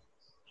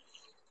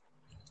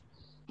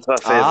 It's my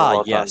favorite of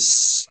all time.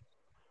 Yes.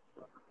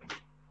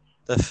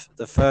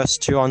 The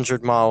first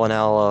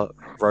 200-mile-an-hour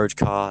road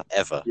car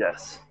ever.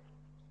 Yes.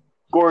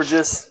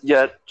 Gorgeous,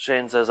 yet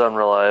Shane says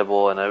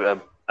unreliable, and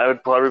I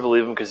would probably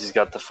believe him because he's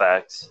got the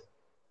facts.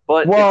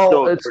 But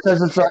it's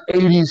because it's an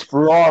 80s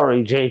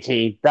Ferrari,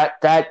 JT.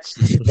 That's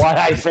why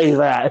I say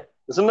that.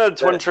 Isn't that a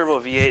twin-turbo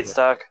V8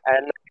 stock?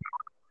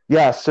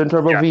 Yes,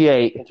 twin-turbo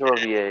V8. Twin-turbo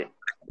V8.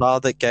 Car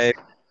that gave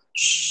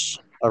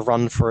a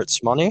run for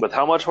its money. With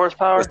how much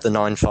horsepower? With the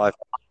 9.5.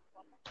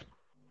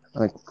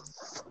 Like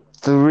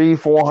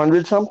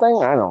 300-400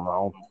 something? I don't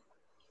know.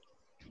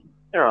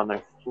 They're on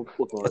there.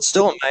 It's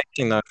still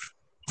amazing though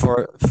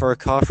for a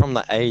car from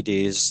the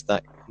 80s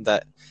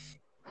that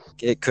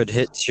it could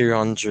hit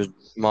 200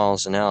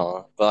 miles an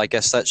hour. But I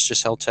guess that's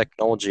just how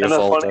technology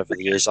evolved over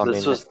the years.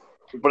 The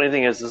funny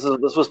thing is, this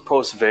was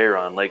post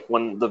Veyron. Like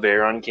when the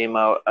Veyron came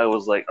out, I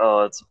was like,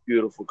 "Oh, it's a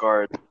beautiful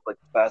car. It's like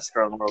the fastest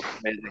car in the world. It's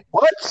amazing."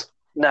 What?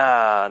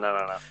 Nah.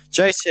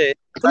 JT,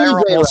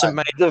 Veyron wasn't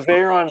made. The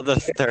Veyron the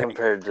 30.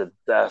 compared to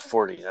the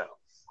F40 now.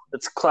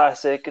 It's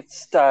classic. It's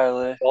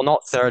stylish. Well,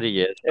 not 30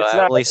 years, but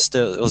at least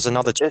it was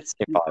another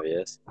 25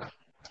 years.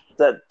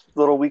 That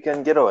little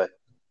weekend getaway.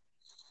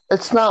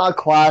 It's not a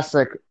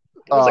classic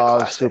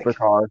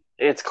supercar.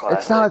 It's classic.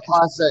 It's not a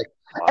classic.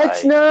 Why?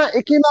 It's not.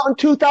 It came out in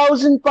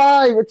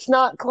 2005. It's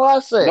not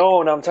classic.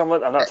 No, I'm not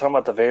talking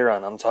about the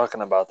Veyron. I'm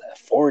talking about the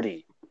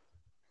F40.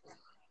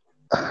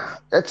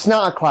 It's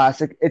not a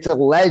classic. It's a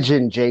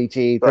legend,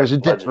 JT. There's a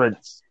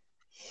difference.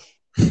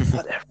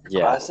 Whatever.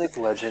 Yeah. Classic,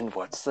 legend.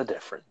 What's the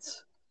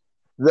difference?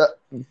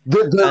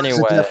 There's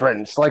a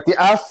difference. Like the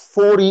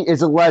F40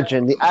 is a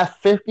legend. The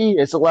F50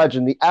 is a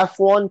legend. The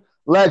F1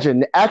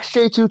 legend. The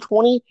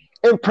XJ220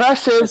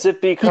 impressive. Is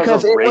it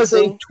because it racing? Was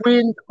a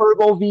twin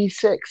turbo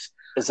V6.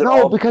 Is it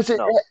No,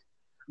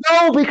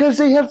 because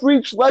they have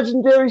reached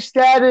legendary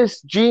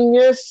status.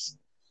 Genius.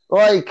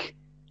 Like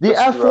the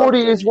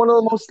F40 is one of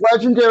the most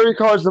legendary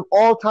cars of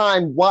all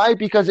time. Why?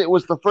 Because it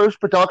was the first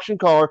production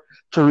car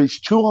to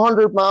reach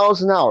 200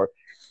 miles an hour.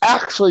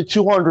 Actually,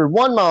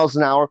 201 miles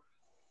an hour.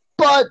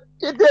 But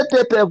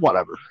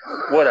whatever.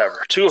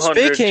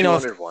 200, Speaking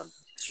 201.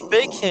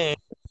 Speaking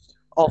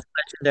of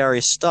legendary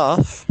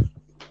stuff,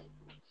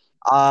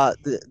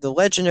 the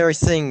legendary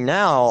thing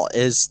now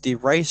is the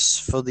race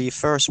for the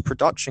first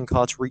production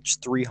car to reach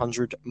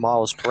 300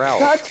 miles per hour.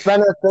 That's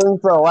been a thing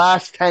for the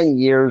last 10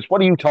 years.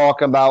 What are you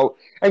talking about?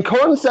 And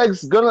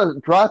Koenigsegg's going to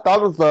drop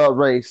out of the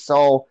race,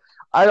 so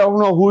I don't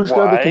know who's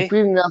going to be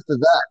competing after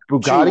that.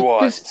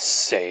 Bugatti?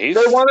 Safe?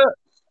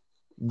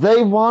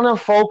 They want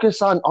to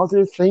focus on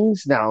other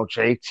things now,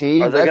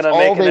 JT. Are they going to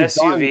make an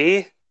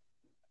SUV?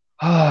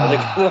 Are they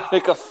going to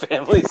make a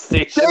family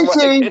station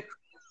wagon?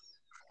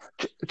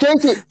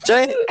 JT,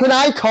 can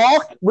I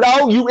talk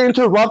without you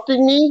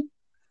interrupting me?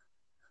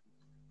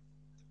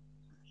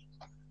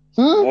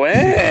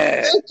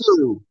 When? Thank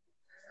you.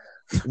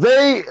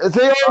 They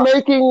are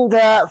making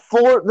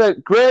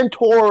the Grand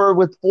Tourer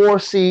with 4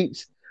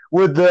 seats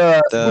with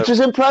which is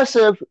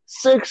impressive,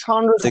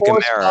 600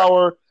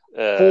 horsepower.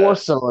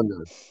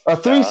 4-cylinder.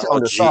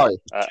 3-cylinder, sorry.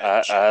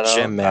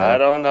 I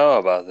don't know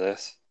about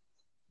this.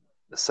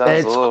 It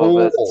sounds a little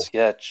bit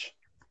sketch.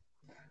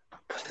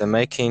 They're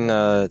making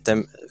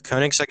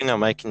Koenigsegg now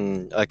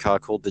making a car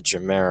called the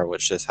Gemera,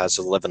 which just has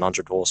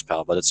 1,100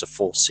 horsepower, but it's a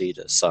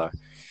 4-seater. So,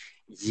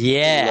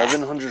 yeah,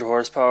 1,100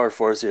 horsepower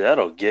 4-seater.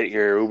 That'll get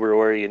your Uber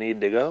where you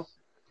need to go.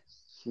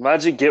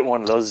 Imagine get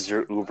one of those as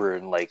your Uber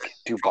in like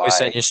Dubai. We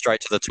sent you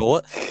straight to the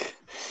toilet.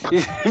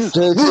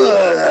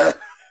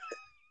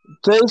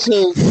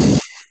 JC,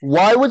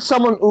 why would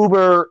someone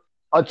Uber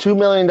a $2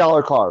 million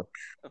car?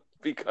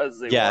 Because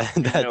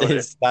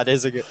that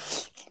is a good.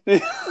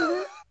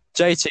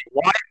 JT,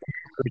 why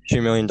a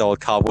 $2 million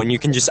car when you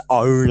can just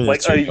own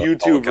like a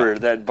YouTuber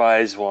that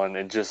buys one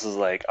and just is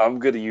like, I'm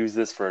gonna use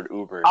this for an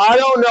Uber. I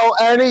don't know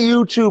any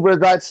YouTuber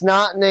that's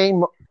not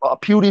named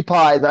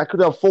PewDiePie that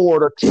could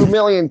afford a $2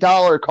 million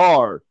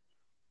car.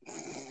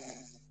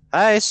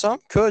 Hey, some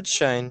could,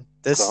 Shane.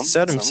 There's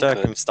certain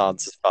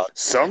circumstances, but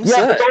some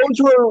those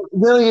were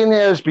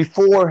millionaires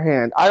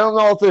beforehand. I don't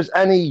know if there's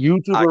any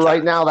YouTuber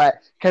right now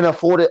that can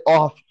afford it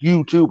off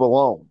YouTube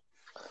alone.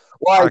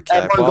 Like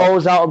everyone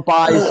goes out and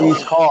buys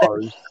these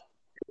cars.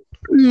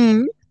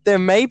 There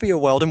may be a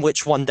world in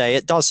which one day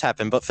it does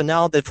happen, but for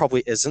now there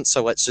probably isn't.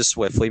 So let's just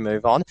swiftly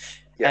move on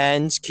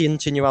and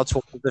continue our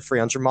talk with the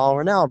 300 mile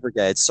an hour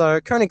brigade.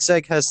 So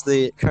Koenigsegg has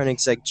the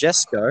Koenigsegg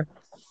Jesko,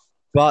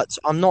 But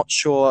I'm not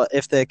sure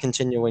if they're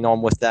continuing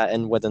on with that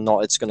and whether or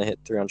not it's going to hit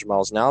 300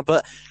 miles an hour.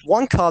 But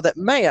one car that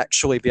may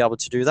actually be able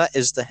to do that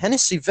is the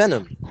Hennessy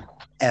Venom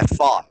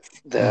F5.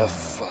 The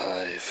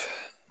F5.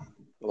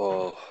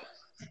 Oh.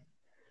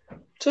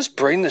 Just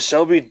bring the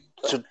Shelby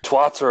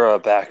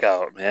Twatera back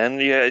out, man.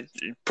 Yeah,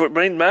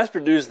 mass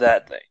produce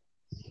that thing.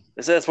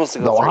 They said it's supposed to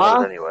go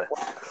 300 anyway.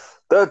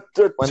 The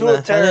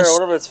Tuatera,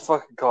 whatever it's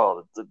fucking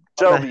called. The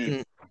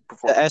Shelby.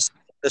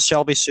 The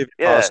Shelby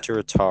Supercars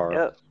Tuatara.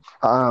 Yeah.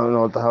 I don't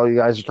know what the hell you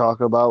guys are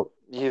talking about.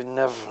 You've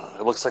never.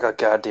 It looks like a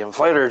goddamn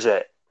fighter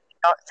jet.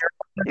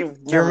 You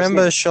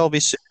remember Shelby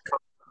Supercars?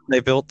 They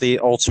built the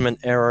Ultimate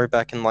Aero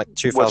back in like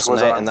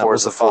 2008, and that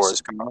was the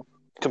fastest car.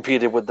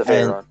 Competed with the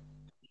Veyron.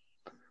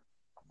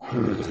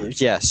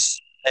 Yes,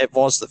 it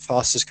was the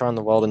fastest car in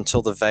the world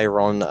until the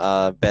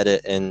Veyron bet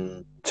it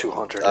in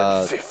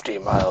 250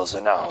 miles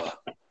an hour.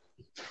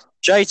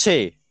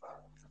 JT.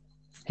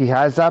 He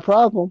has that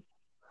problem.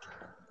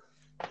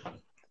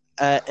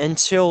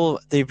 Until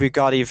the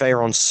Bugatti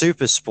Veyron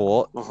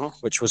Supersport,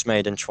 which was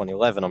made in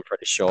 2011, I'm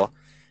pretty sure,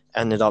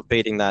 ended up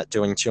beating that,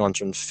 doing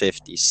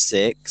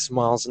 256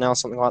 miles an hour,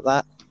 something like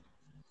that,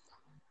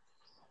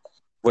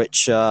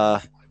 which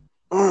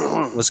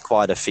was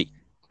quite a feat.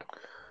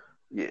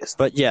 Yes.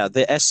 But yeah,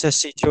 the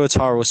SSC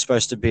Tuatara was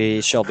supposed to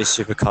be Shelby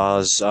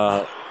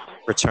Supercars'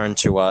 return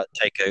to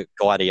take a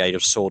gladiator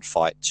sword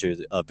fight to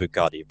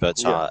Bugatti, but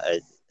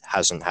it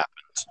hasn't happened.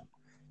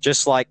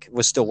 Just like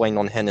we're still waiting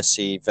on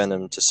Hennessy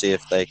Venom to see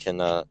if they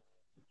can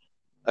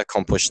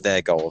accomplish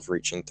their goal of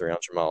reaching 300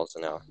 miles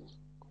an hour.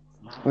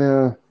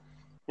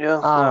 Yeah.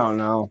 I don't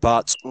know.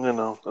 But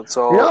that's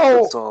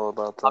all. It's all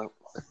about that.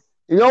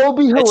 It'll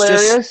be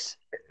hilarious.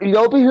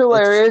 It'll be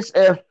hilarious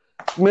if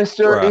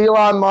Mr.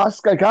 Elon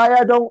Musk, a guy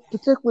I don't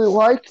particularly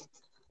like,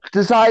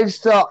 decides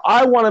to,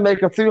 I want to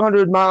make a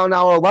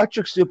 300-mile-an-hour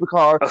electric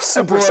supercar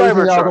and blow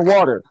everything out of the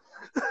water.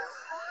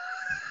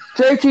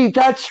 JT,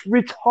 that's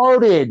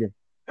retarded.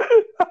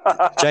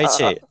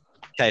 JT,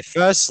 okay,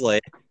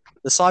 firstly,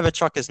 the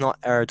Cybertruck is not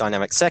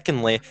aerodynamic.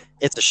 Secondly,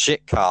 it's a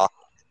shit car.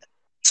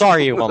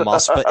 Sorry, Elon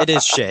Musk, but it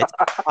is shit.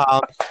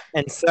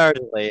 And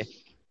thirdly,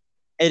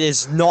 it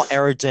is not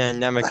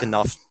aerodynamic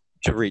enough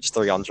to reach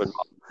 300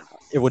 miles.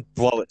 It would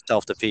blow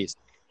itself to pieces.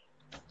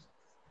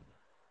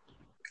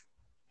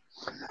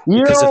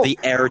 Because of the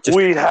air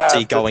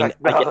difficulty going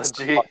against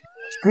the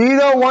do you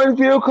know one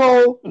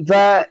vehicle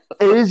that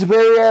is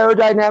very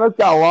aerodynamic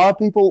that a lot of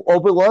people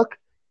overlook?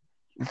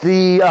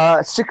 The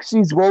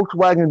 60s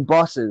Volkswagen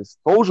buses.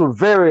 Those were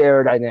very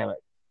aerodynamic.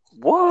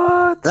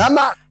 What? And I'm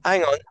not.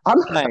 Hang on. I'm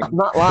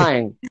not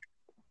lying.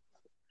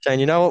 Shane,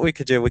 you know what we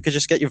could do? We could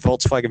just get your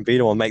Volkswagen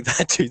Beetle and make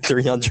that do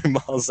 300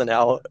 miles an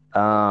hour.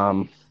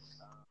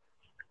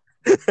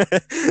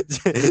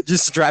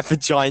 Just strap a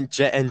giant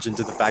jet engine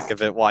to the back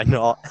of it. Why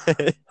not?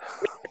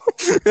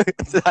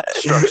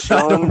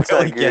 Structural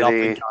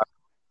integrity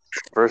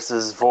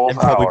versus Volvo. And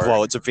probably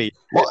blow it to pieces.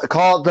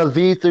 Call it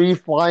the V3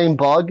 Flying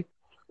Bug.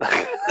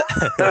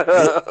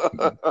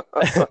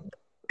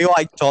 Be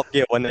like Top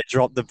Gear when they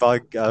drop the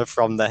bug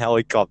from the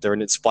helicopter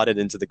and it splattered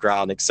into the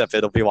ground, except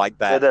it'll be like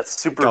that. Yeah, that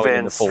super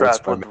van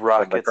strapped with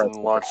rockets and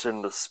launched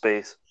into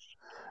space.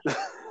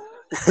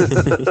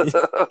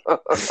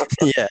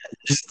 Yeah,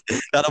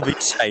 that'll be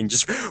insane.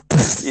 Just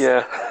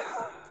yeah.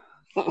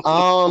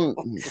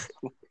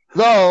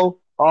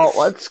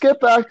 Let's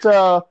get back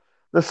to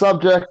the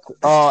subject.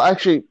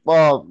 Actually,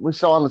 we're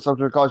still on the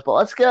subject of cars, but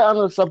let's get on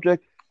the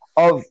subject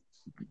of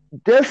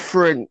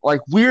different,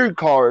 like, weird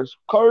cars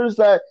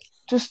that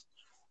just,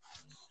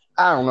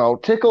 I don't know,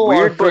 tickle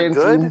weird our fancy.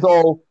 But good?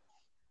 Though,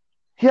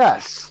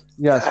 yes,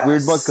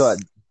 weird but good.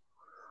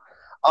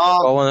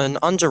 An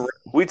underrated.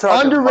 We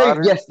talk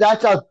underrated. Yes,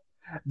 that's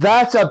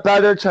a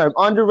better term.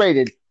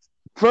 Underrated.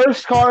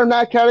 First car in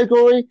that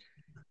category,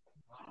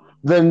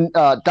 the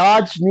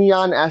Dodge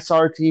Neon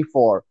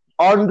SRT4.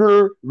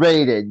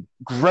 Underrated.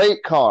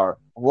 Great car.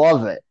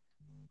 Love it.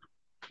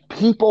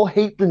 People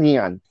hate the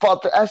Neon,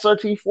 but the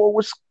SRT4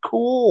 was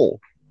cool.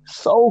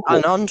 So cool.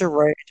 An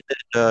underrated.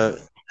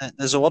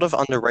 There's a lot of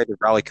underrated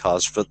rally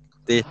cars, but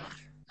the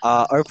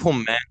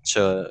Opel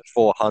Manta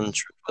 400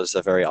 was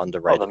a very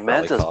underrated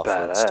rally car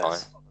for its time.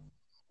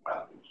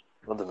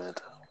 Love the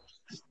Manta.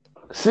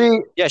 See,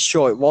 yeah,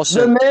 sure, it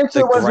wasn't the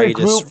Manta was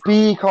greatest. A Group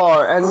B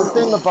car, and the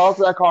thing about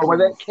that car, when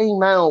it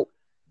came out,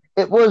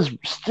 it was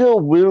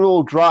still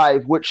rear-wheel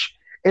drive, which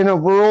in a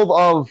world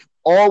of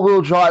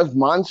all-wheel drive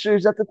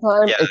monsters at the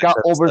time, it got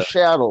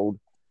overshadowed.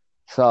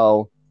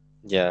 So,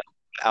 yeah,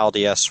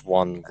 Audi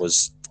S1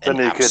 was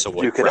then an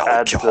absolute you could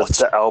add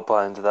the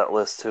Alpine to that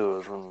list too. It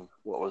was from,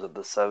 what was it,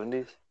 the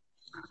 70s?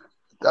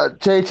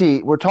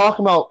 JT, we're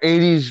talking about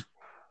 80s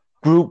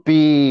Group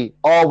B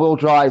all-wheel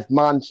drive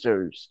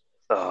monsters.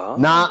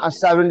 Not a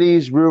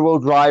 70s rear-wheel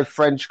drive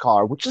French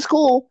car, which is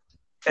cool.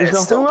 It's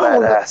still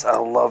badass. I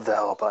love the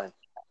Alpine.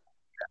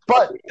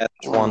 But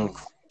S1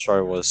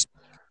 show was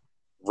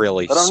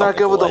really. But I'm not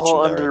good with the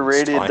whole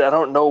underrated. I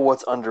don't know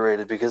what's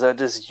underrated because I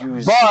just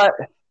use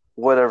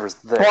whatever's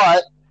there.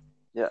 But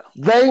yeah,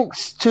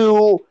 thanks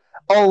to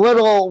a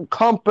little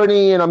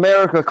company in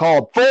America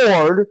called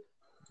Ford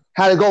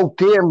had to go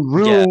damn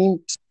ruin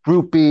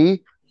Group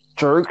B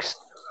jerks.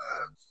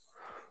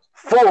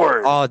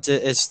 Ford. Oh,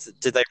 did they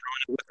ruin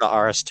it with the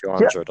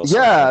RS200 or something?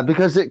 Yeah,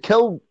 because it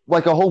killed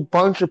like a whole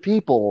bunch of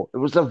people. It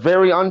was a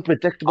very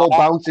unpredictable,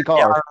 bouncy Yeah,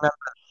 car. I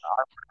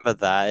remember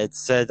that. It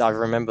said, I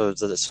remember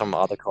that some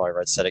other car I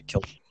read said it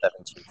killed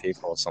 17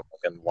 people or something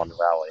in one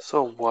rally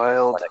So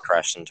wild. when it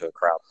crashed into a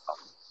crowd.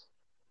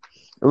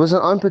 It was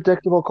an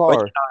unpredictable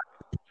car.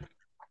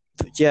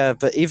 Yeah,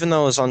 but even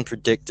though it was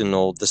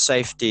unpredictable, the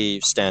safety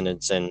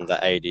standards in the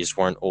 80s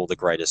weren't all the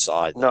greatest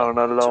either. No,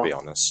 not at To all. be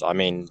honest. I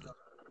mean,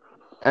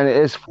 And it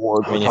is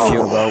Ford we're I mean, if talking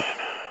you- about.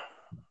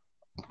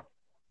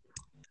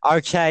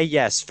 okay,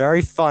 yes,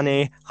 very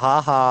funny.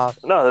 Haha.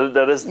 No,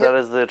 that is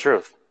the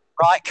truth.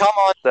 Right, come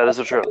on. That is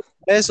the truth.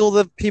 There's all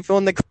the people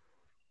in the.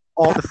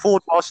 Oh, the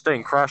Ford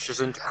Mustang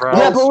crashes into crowds.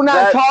 Yeah, but we're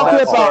not talking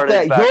that about started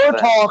that. back You're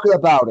then. talking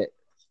about it.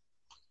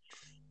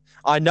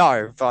 I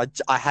know, but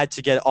I had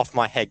to get it off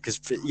my head because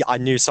I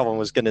knew someone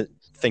was going to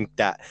think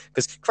that.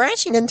 Because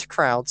crashing into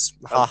crowds,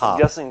 haha. I'm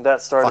guessing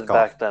that started Fuck off.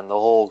 back then. The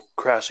whole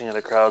crashing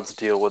into crowds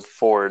deal with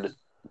Ford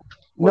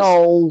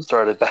No,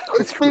 started back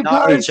with it's Group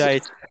No, because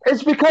Jay,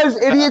 it's because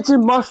idiots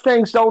in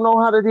Mustangs don't know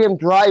how to damn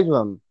drive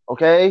them.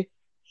 Okay.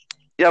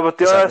 Yeah, but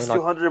the Does that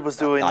mean, RS200 was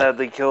doing I- that.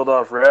 They killed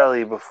off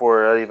Rally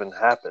before that even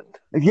happened.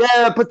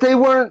 Yeah, but they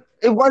weren't.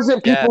 It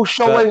wasn't Yeah, people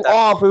showing but that-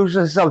 off. It was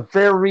just a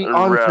very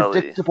Rally.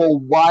 unpredictable,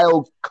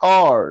 wild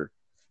car.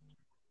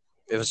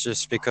 it was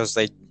just because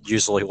they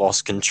usually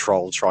lost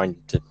control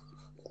trying to.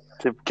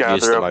 To Use gather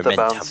the up the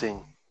momentum.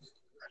 bouncing.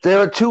 They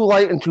were too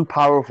light and too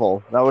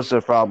powerful. That was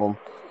their problem.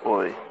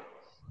 Boy.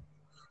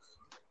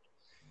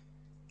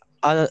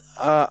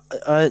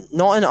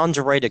 Not an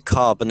underrated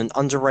car, but an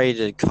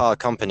underrated car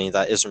company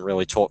that isn't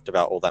really talked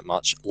about all that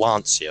much.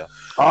 Lancia.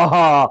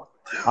 Oh,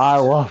 I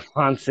love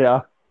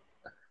Lancia.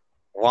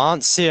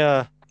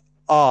 Lancia.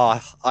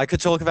 Oh, I could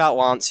talk about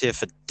Lancia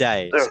for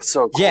days. They're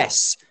so cool.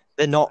 Yes,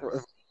 they're not.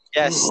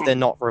 Yes, they're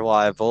not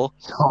reliable.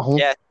 Oh,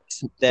 Yes,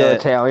 they're they're.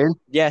 Italian.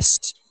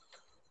 Yes,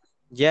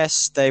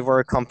 they were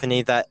a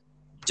company that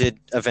did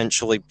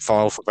eventually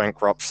file for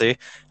bankruptcy.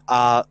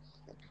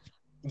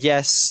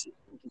 Yes,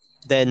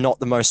 they're not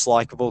the most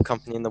likable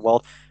company in the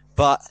world,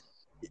 but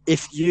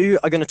if you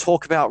are going to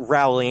talk about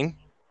rallying,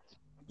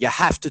 you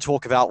have to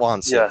talk about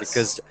Lancia Yes.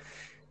 because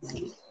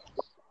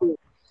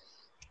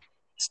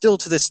still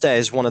to this day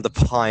is one of the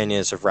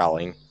pioneers of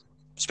rallying,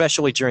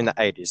 especially during the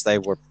 80s. They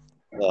were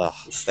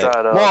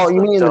Strata. No,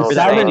 you mean in the Delta.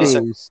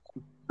 70s.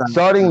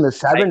 Starting in the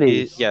 70s.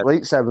 80s, yeah.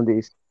 Late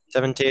 70s.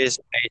 70s,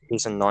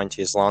 80s, and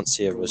 90s.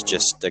 Lancia was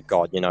just a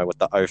god, with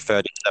the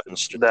 037 That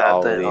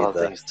Stradale, thing, all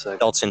the things sick.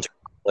 Delta Intercooler,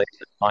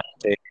 the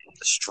 90,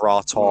 the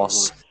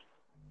Stratos,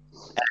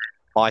 and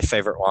my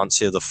favorite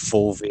Lancia, the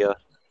Fulvia.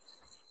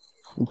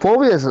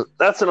 Fulvia is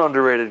That's an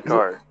underrated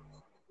car.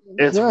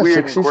 It's yeah,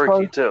 weird and 60s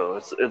quirky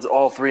car. too. It's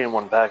all three in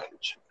one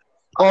package.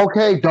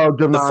 Okay, Doug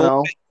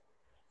DeMano.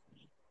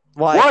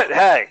 What?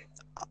 Hey.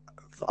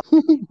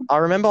 I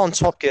remember on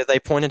Top Gear they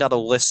pointed out a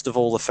list of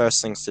all the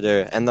first things to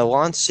do, and the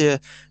Lancia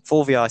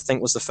Fulvia I think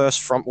was the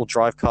first front-wheel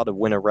drive car to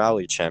win a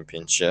rally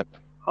championship.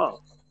 Huh.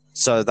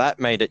 So that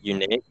made it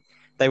unique.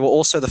 They were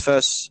also the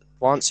first.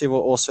 Lancia were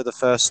also the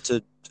first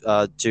to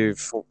do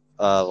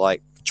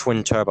like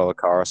twin turbo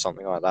car or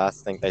something like that. I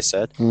think they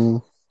said.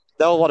 Mm.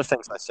 There were a lot of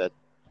things I said.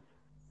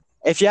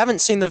 If you haven't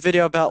seen the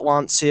video about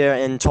Lancia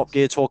and Top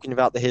Gear talking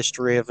about the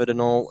history of it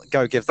and all,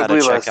 go give that a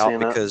believe check I've out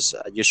seen it. because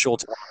you're sure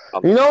to.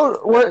 You know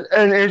what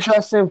an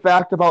interesting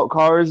fact about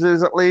cars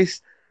is, at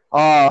least,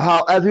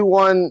 how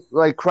everyone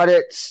like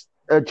credits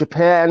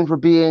Japan for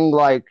being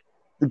like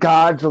the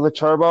gods of the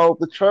turbo.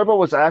 The turbo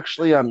was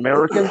actually an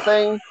American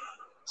thing.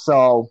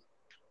 So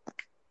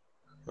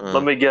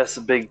Let me guess.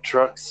 Big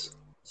trucks,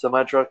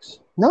 semi trucks.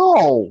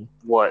 no,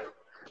 What?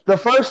 the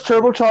first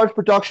turbocharged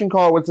production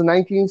car was the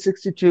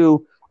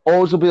 1962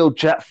 Oldsmobile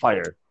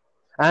Jetfire,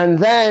 and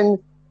then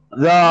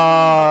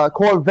the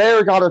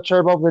Corvair got a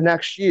turbo the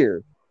next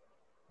year.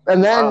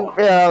 And then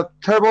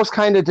turbos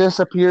kind of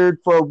disappeared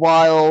for a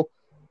while,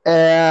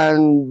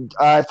 and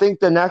I think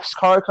the next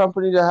car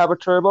company to have a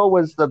turbo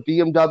was the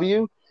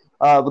BMW.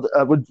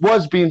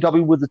 Was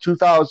BMW with the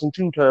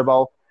 2002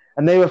 turbo,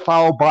 and they were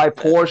followed by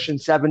Porsche in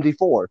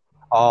 '74.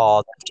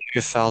 Oh,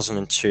 the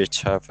 2002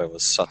 Turbo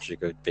was such a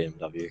good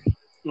BMW.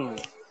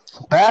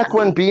 Back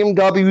when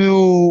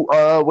BMW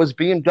was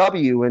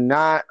BMW and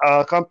not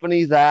a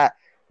company that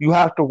you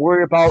have to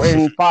worry about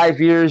in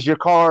 5 years your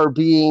car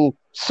being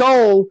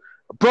so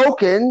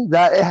broken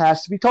that it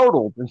has to be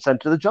totaled and sent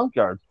to the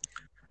junkyard.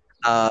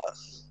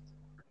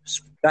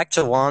 Back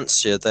to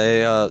Lancia,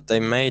 they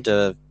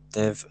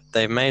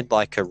made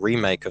like a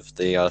remake of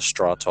the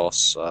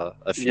Stratos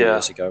a few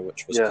years ago,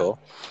 which was cool.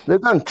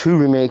 They've done 2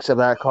 remakes of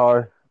that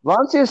car.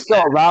 Lancia is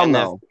still around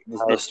though. The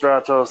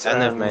Stratos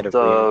And and, they've made a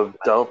the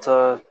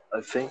Delta,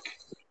 I think.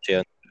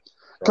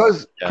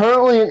 Because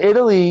currently in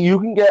Italy, you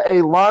can get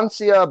a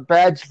Lancia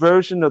badge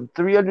version of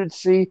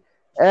 300C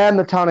and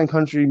the Town and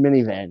Country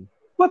minivan.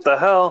 What the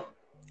hell?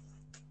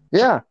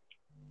 Yeah.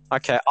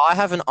 Okay, I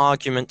have an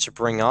argument to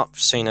bring up,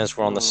 seeing as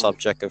we're on the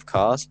subject of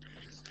cars.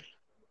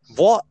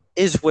 What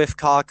is with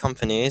car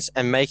companies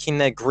and making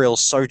their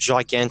grills so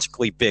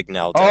gigantically big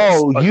nowadays?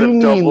 Oh, Like you the mean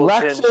double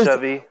chin Lexus,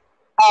 Chevy?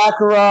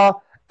 Acura,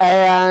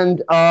 and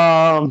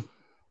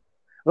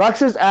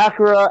Lexus,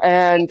 Acura,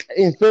 and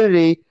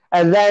Infiniti,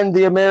 and then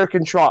the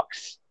American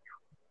trucks.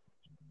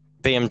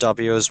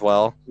 BMW as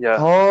well. Yeah,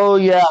 Oh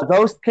yeah,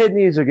 those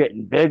kidneys are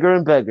getting bigger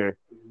and bigger.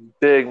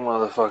 big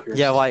motherfuckers.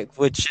 Yeah,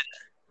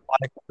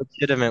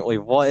 legitimately,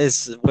 what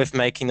is with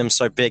making them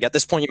so big? At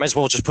this point, you may as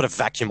well just put a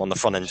vacuum on the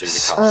front end of your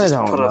car. I Just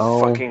don't put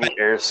know. a fucking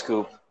air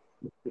scoop,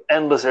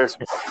 endless air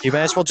scoop. You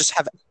may as well just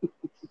have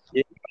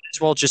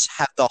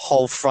the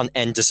whole front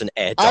end as an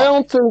air I duct.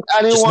 don't think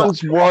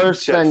anyone's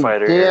worse Jet than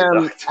fighter air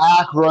damn duct.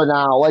 Acura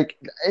now. Like,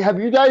 have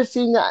you guys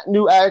seen that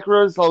new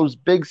Acuras? Those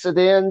big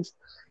sedans,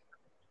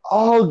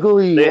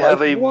 ugly. They like,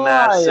 have a why,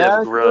 massive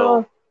Acura?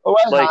 grill. Or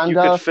Like you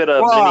Honda? could fit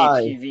a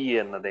Why? mini TV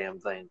in the damn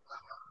thing.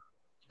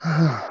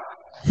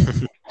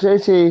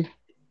 JT,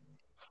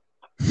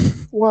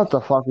 what the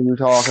fuck are you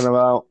talking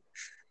about?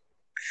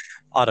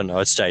 I don't know.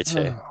 It's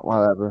JT.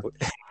 Whatever.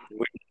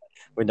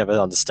 We never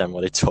understand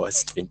what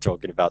he's been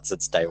talking about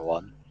since day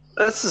one.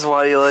 This is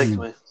why you like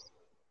me.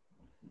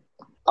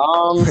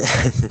 I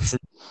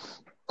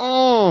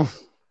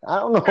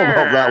don't know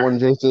about that one,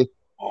 JT.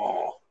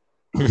 Oh.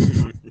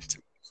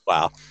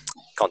 Wow,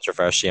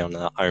 controversy on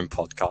our own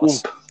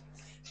podcast.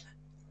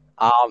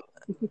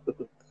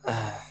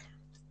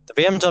 The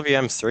BMW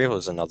M3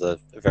 was another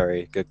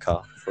very good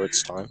car for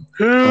its time.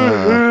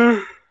 Yeah.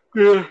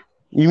 You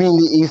mean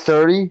the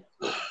E30?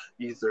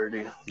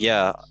 E30.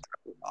 Yeah,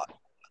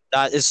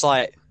 that is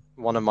like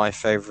one of my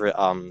favorite.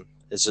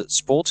 Is it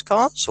sports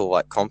cars or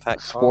like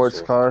compact cars?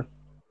 Sports car.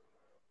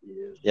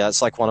 Yeah,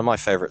 it's like one of my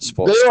favorite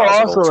sports They were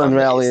cars. of all also in time.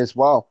 rally as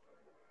well.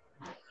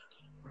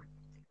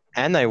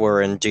 And they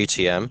were in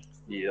DTM.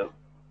 Yep.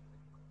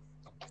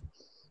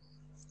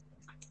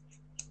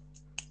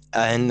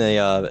 And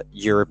the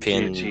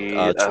European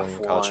GT,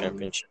 Touring Car F1.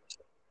 Championship.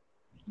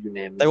 You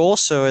name They it. were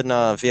also in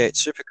V8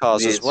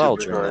 supercars V8 as well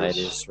during the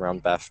supercars. 80s,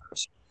 around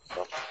Bathurst.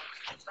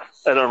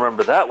 I don't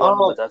remember that one,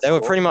 Oh, but that's They were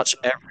cool. pretty much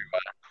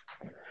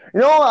everywhere. You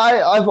know what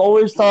I've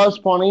always thought it's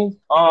funny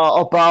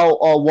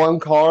about one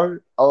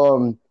car,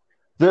 the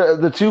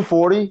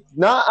 240.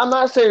 I'm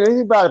not saying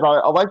anything bad about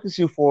it. I like the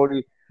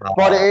 240,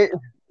 but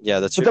Yeah,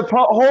 the two. but the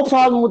whole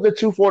problem with the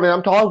 240,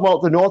 I'm talking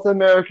about the North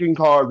American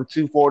car, the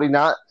 240,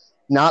 not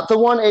the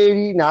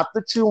 180, not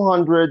the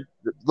 200,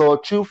 the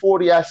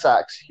 240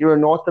 SX here in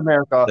North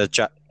America.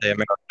 The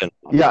American.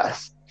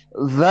 Yes,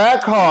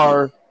 that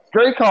car,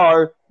 great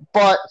car,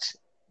 but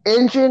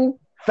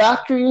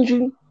factory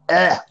engine,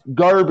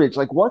 garbage.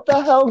 Like, what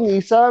the hell,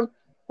 Nissan?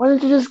 Why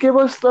didn't you just give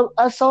us the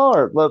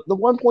SR, the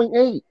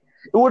 1.8? It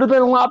would have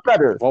been a lot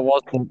better. What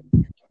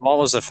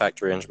was the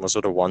factory engine? Was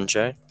it a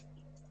 1J?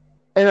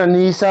 And a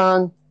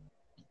Nissan?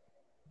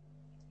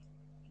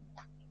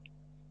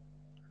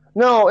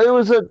 No, it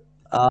was it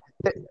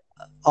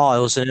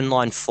was an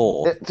inline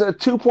 4. It's a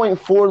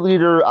 2.4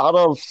 liter out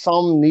of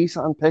some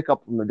Nissan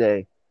pickup from the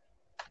day.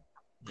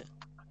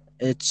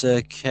 It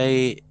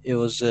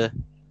was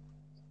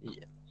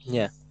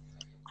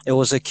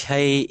a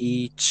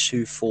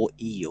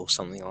KE24E or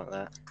something like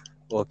that,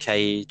 or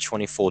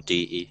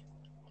KE24DE,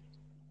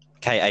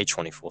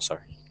 KA24.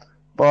 Sorry.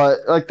 But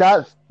like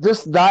that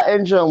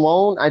engine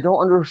alone, I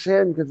don't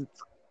understand because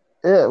it's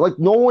like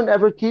no one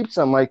ever keeps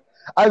them. Like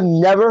I've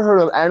never heard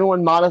of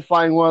anyone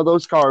modifying one of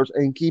those cars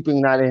and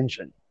keeping that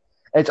engine.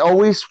 It's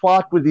always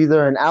swapped with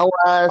either an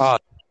LS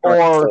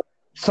or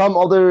some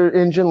other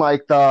engine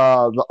like the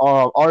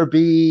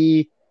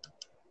RB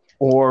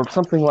or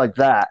something like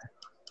that.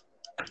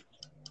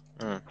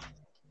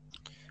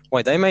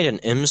 Wait, they made an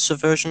IMSA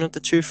version of the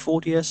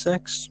 240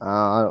 SX?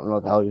 I don't know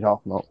what the hell you're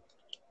talking about.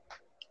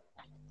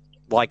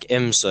 Like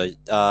IMSA,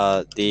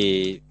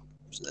 the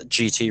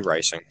GT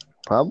racing.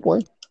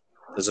 Probably.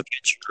 There's a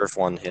picture of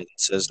one here that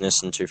says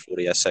Nissan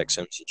 240 SX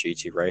IMSA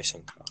GT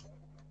racing car.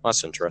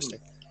 That's interesting.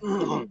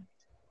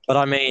 But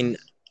I mean,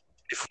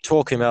 if we're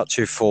talking about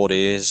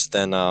 240s,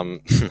 then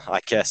I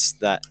guess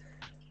that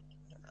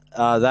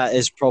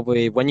is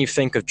probably, when you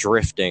think of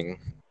drifting,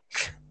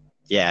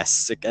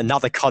 yes,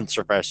 another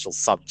controversial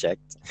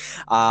subject.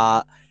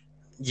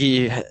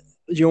 You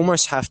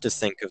almost have to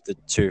think of the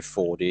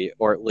 240,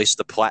 or at least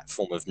the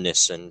platform of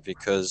Nissan,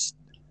 because,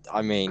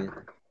 I mean,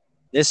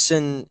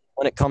 Nissan,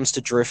 when it comes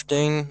to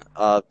drifting,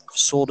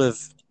 sort of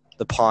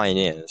the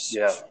pioneers.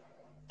 Yeah.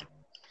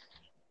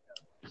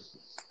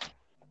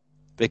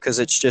 Because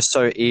it's just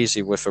so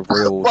easy with a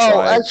real Well,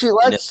 drive actually,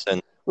 Nissan.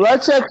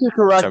 let's actually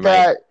correct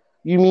that.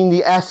 You mean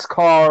the S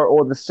car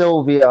or the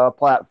Silvia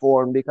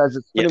platform, because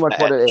it's pretty much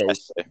what it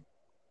is.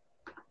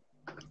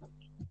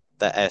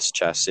 The S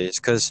chassis,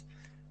 because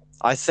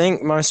I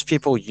think most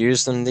people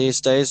use them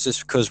these days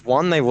just because,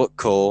 one, they look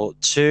cool,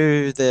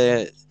 two,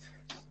 they're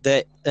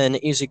an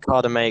easy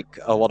car to make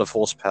a lot of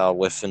horsepower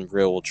with in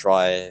real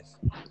drive,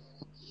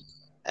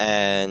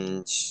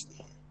 and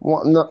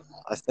Well, no,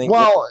 I think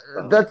well,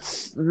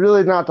 that's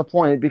really not the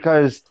point,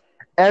 because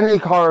any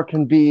car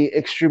can be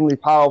extremely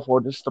powerful.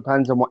 It just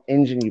depends on what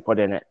engine you put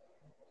in it.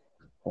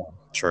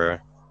 True.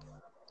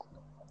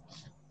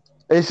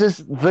 It's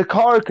just the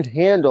car could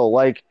handle,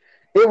 like,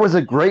 it was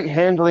a great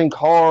handling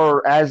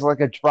car as like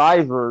a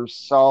driver.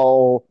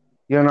 So,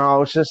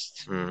 it's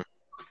just,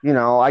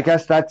 I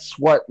guess that's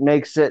what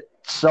makes it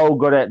so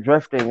good at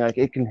drifting. Like,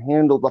 it can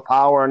handle the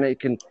power and it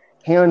can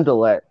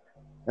handle it.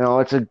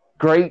 It's a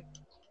great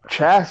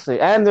chassis.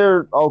 And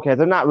they're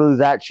not really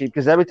that cheap,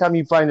 because every time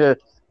you find a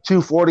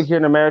 240 here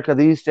in America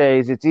these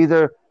days, it's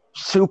either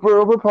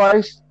super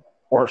overpriced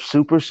or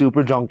super,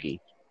 super junky.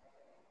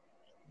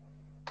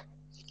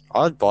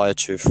 I'd buy a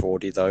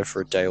 240 though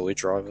for a daily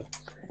driver.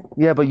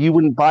 Yeah, but you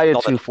wouldn't buy a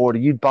 240.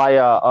 You'd buy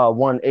a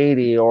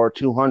 180 or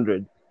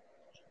 200.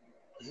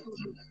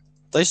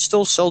 They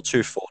still sell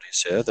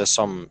 240s here. There's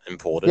some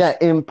imported. Yeah,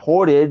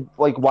 imported.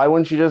 Like, why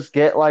wouldn't you just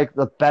get like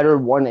the better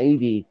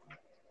 180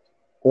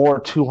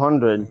 or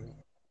 200?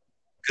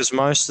 Because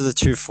most of the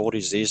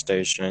 240s these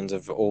days, James,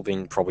 have all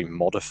been probably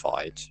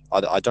modified.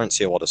 I don't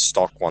see a lot of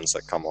stock ones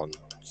that come on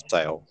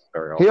sale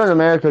very often. Here in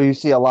America, you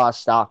see a lot of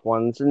stock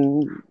ones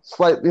and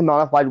slightly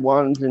modified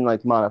ones and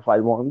like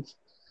modified ones.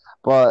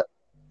 But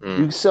you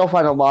can still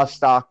find a lot of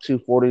stock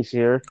 240s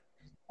here.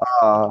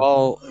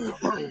 Well,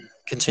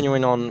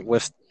 continuing on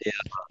with the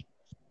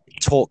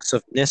talks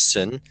of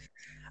Nissan,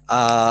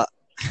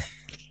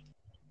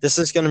 this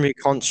is going to be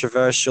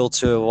controversial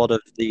to a lot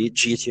of the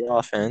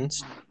GTR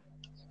fans,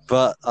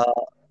 but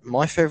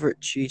my favorite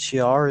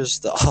GTR is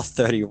the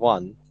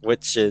R31,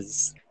 which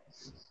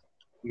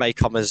may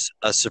come as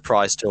a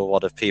surprise to a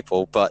lot of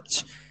people,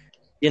 but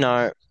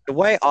the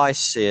way I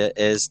see it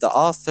is the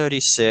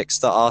R36,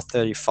 the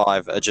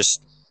R35 are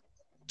just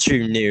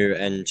too new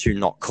and too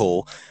not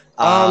cool.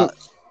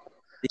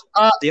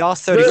 The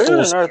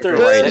R34 is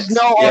there is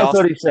no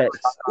R36.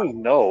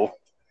 No.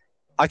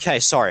 Okay,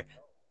 sorry.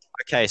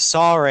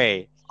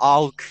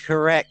 I'll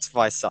correct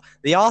myself.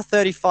 The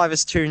R35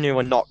 is too new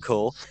and not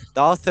cool.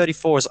 The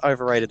R34 is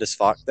overrated as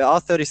fuck. The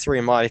R33,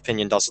 in my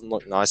opinion, doesn't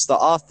look nice. The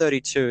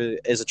R32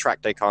 is a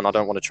track day car, and I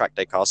don't want a track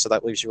day car, so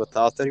that leaves you with the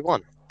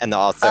R31 and the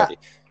R30.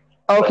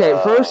 Okay,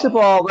 first of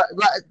all,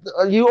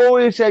 you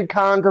always said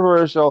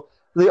controversial.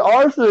 The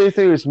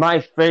R33 is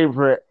my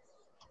favorite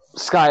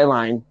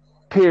Skyline,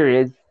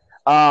 period.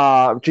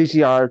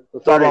 GTR,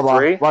 blah, blah,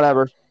 blah,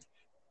 whatever.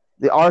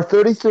 The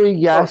R33,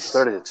 yes.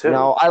 32.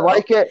 No, I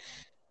like it.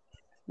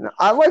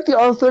 I like the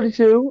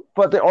R32,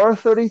 but the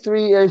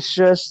R33 is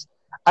just,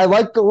 I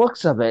like the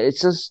looks of it.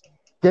 It's just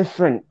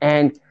different.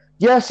 And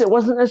yes, it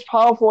wasn't as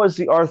powerful as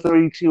the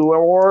R32,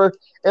 or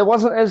it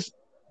wasn't as,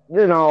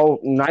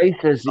 nice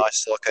as.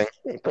 Nice looking.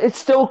 It's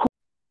still cool.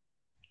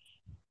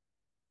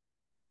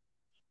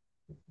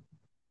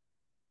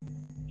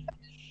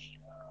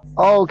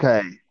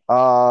 Okay.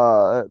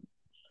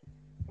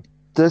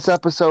 This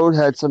episode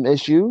had some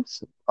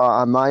issues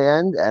on my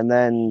end, and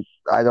then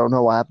I don't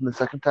know what happened the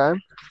second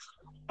time.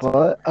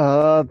 But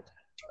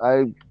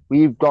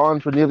we've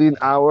gone for nearly an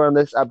hour on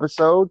this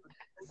episode,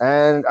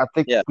 and I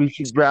think we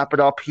should wrap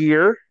it up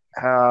here.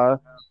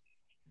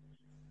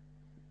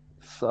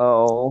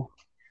 So,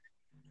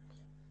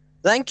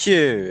 thank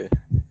you,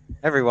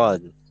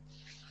 everyone,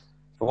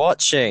 for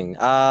watching.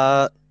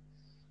 Do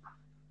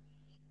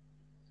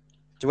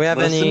we have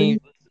any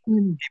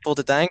people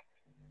to thank?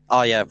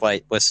 Oh yeah,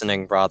 wait,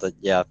 listening rather.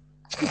 Yeah.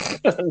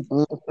 No,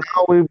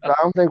 I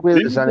don't think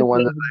there's anyone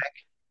to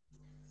thank.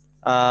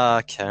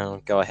 Okay, I'll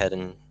go ahead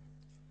and.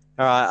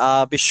 All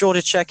right. Be sure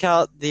to check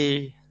out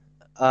the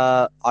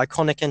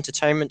Iconic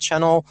Entertainment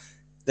channel.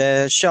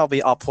 There shall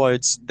be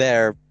uploads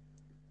there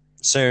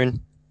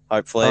soon,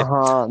 hopefully.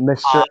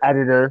 Mr.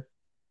 Editor.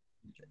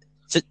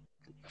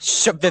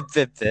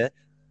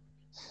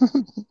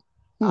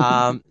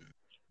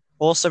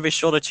 Also, be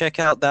sure to check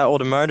out that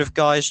Automotive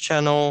Guys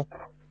channel.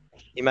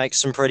 He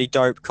makes some pretty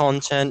dope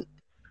content.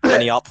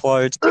 Then he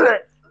uploads.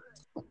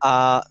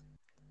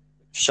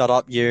 Shut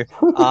up, you.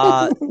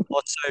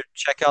 Also,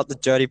 check out the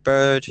Dirty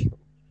Bird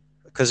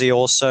because he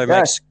also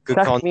makes good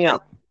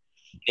content.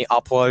 He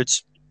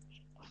uploads.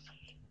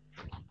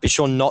 Be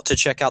sure not to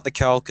check out the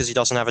Curl because he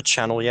doesn't have a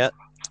channel yet.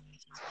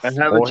 I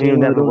have a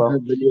channel. I don't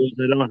have videos.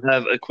 I don't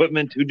have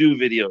equipment to do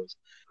videos,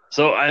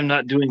 so I'm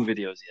not doing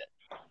videos yet.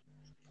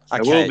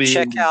 Okay,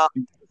 check out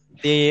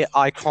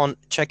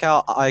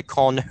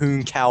Icon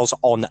Hoon Cows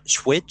on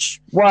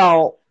Twitch.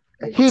 Well,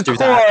 he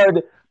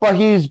could, but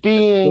he's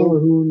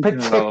being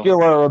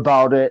particular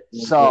about it,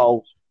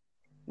 so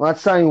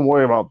let's not even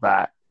worry about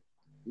that.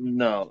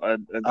 No, I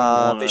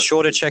don't be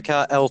sure to check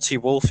out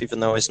LT Wolf, even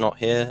though he's not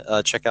here.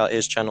 Check out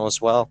his channel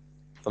as well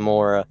for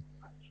more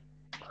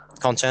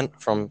content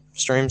from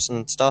streams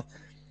and stuff.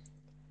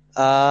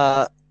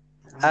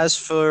 As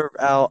for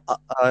our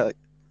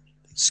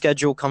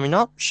schedule coming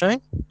up,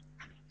 Shane?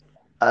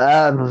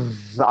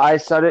 I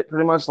said it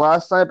pretty much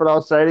last night, but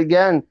I'll say it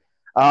again.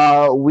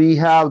 We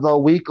have the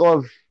week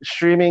of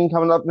streaming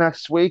coming up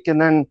next week,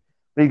 and then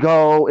we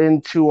go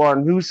into our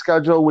new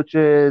schedule, which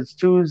is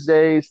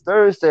Tuesdays,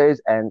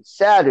 Thursdays, and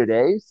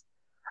Saturdays.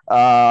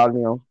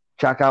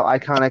 Check out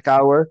Iconic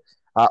Hour,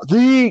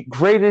 the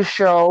greatest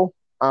show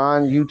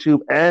on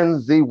YouTube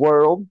and the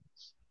world.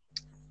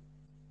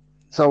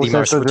 So The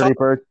says most Dirty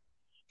Bird.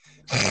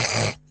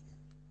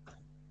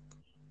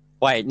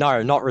 Wait,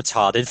 no, not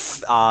retarded.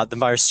 The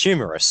most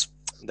humorous.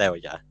 There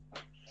we go.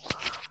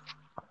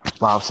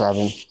 Wow,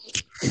 7.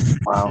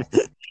 Wow.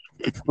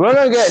 We're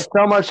going to get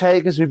so much hate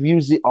because we've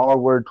used the R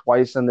word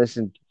twice on this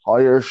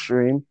entire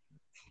stream.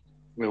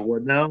 Wait,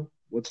 what now?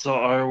 What's the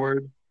R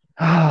word?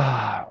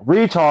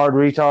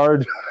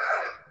 Retard.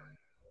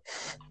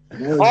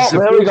 Oh,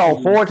 there we go.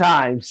 4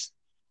 times.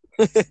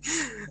 Be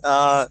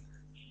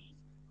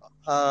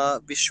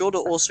sure to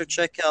also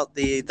check out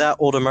That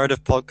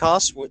Automotive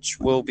podcast, which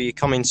will be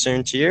coming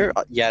soon to you.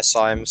 Yes,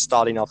 I'm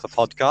starting up a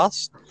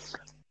podcast.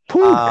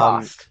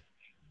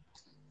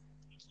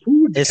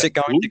 Is it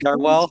going to go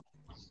well?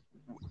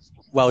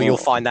 Well, you'll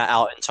find that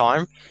out in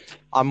time.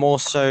 I'm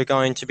also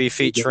going to be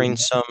featuring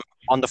some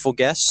wonderful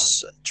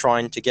guests,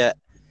 trying to get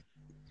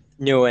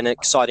new and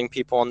exciting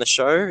people on the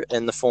show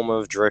in the form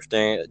of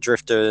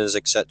drifters,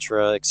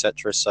 etc.,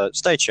 etc. So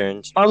stay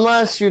tuned.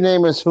 Unless your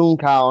name is Hoon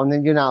Cow, and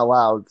then you're not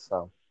allowed.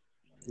 So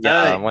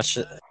yeah,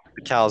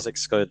 the cow's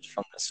excluded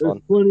from this There's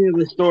one. plenty of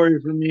the story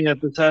for me if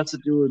this has to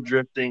do with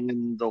drifting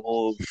and the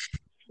whole,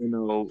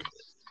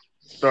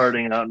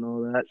 starting out and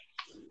all that.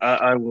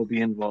 I will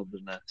be involved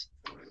in that.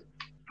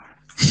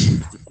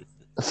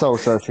 So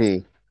says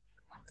he.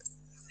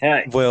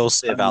 Hey, We'll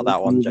see about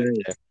that one,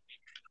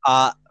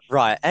 JK.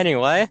 Right,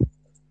 anyway,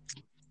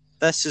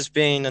 this has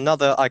been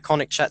another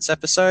Iconic Chats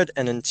episode,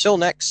 and until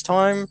next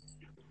time,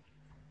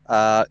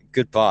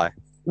 goodbye.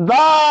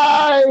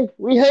 Bye!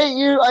 We hate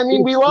you. I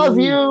mean, we love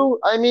you.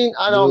 I mean,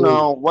 I don't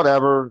know.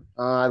 Whatever.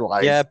 I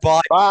like. Yeah, bye.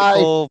 Bye.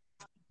 People.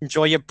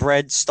 Enjoy your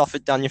bread. Stuff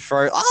it down your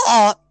throat.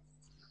 Ah!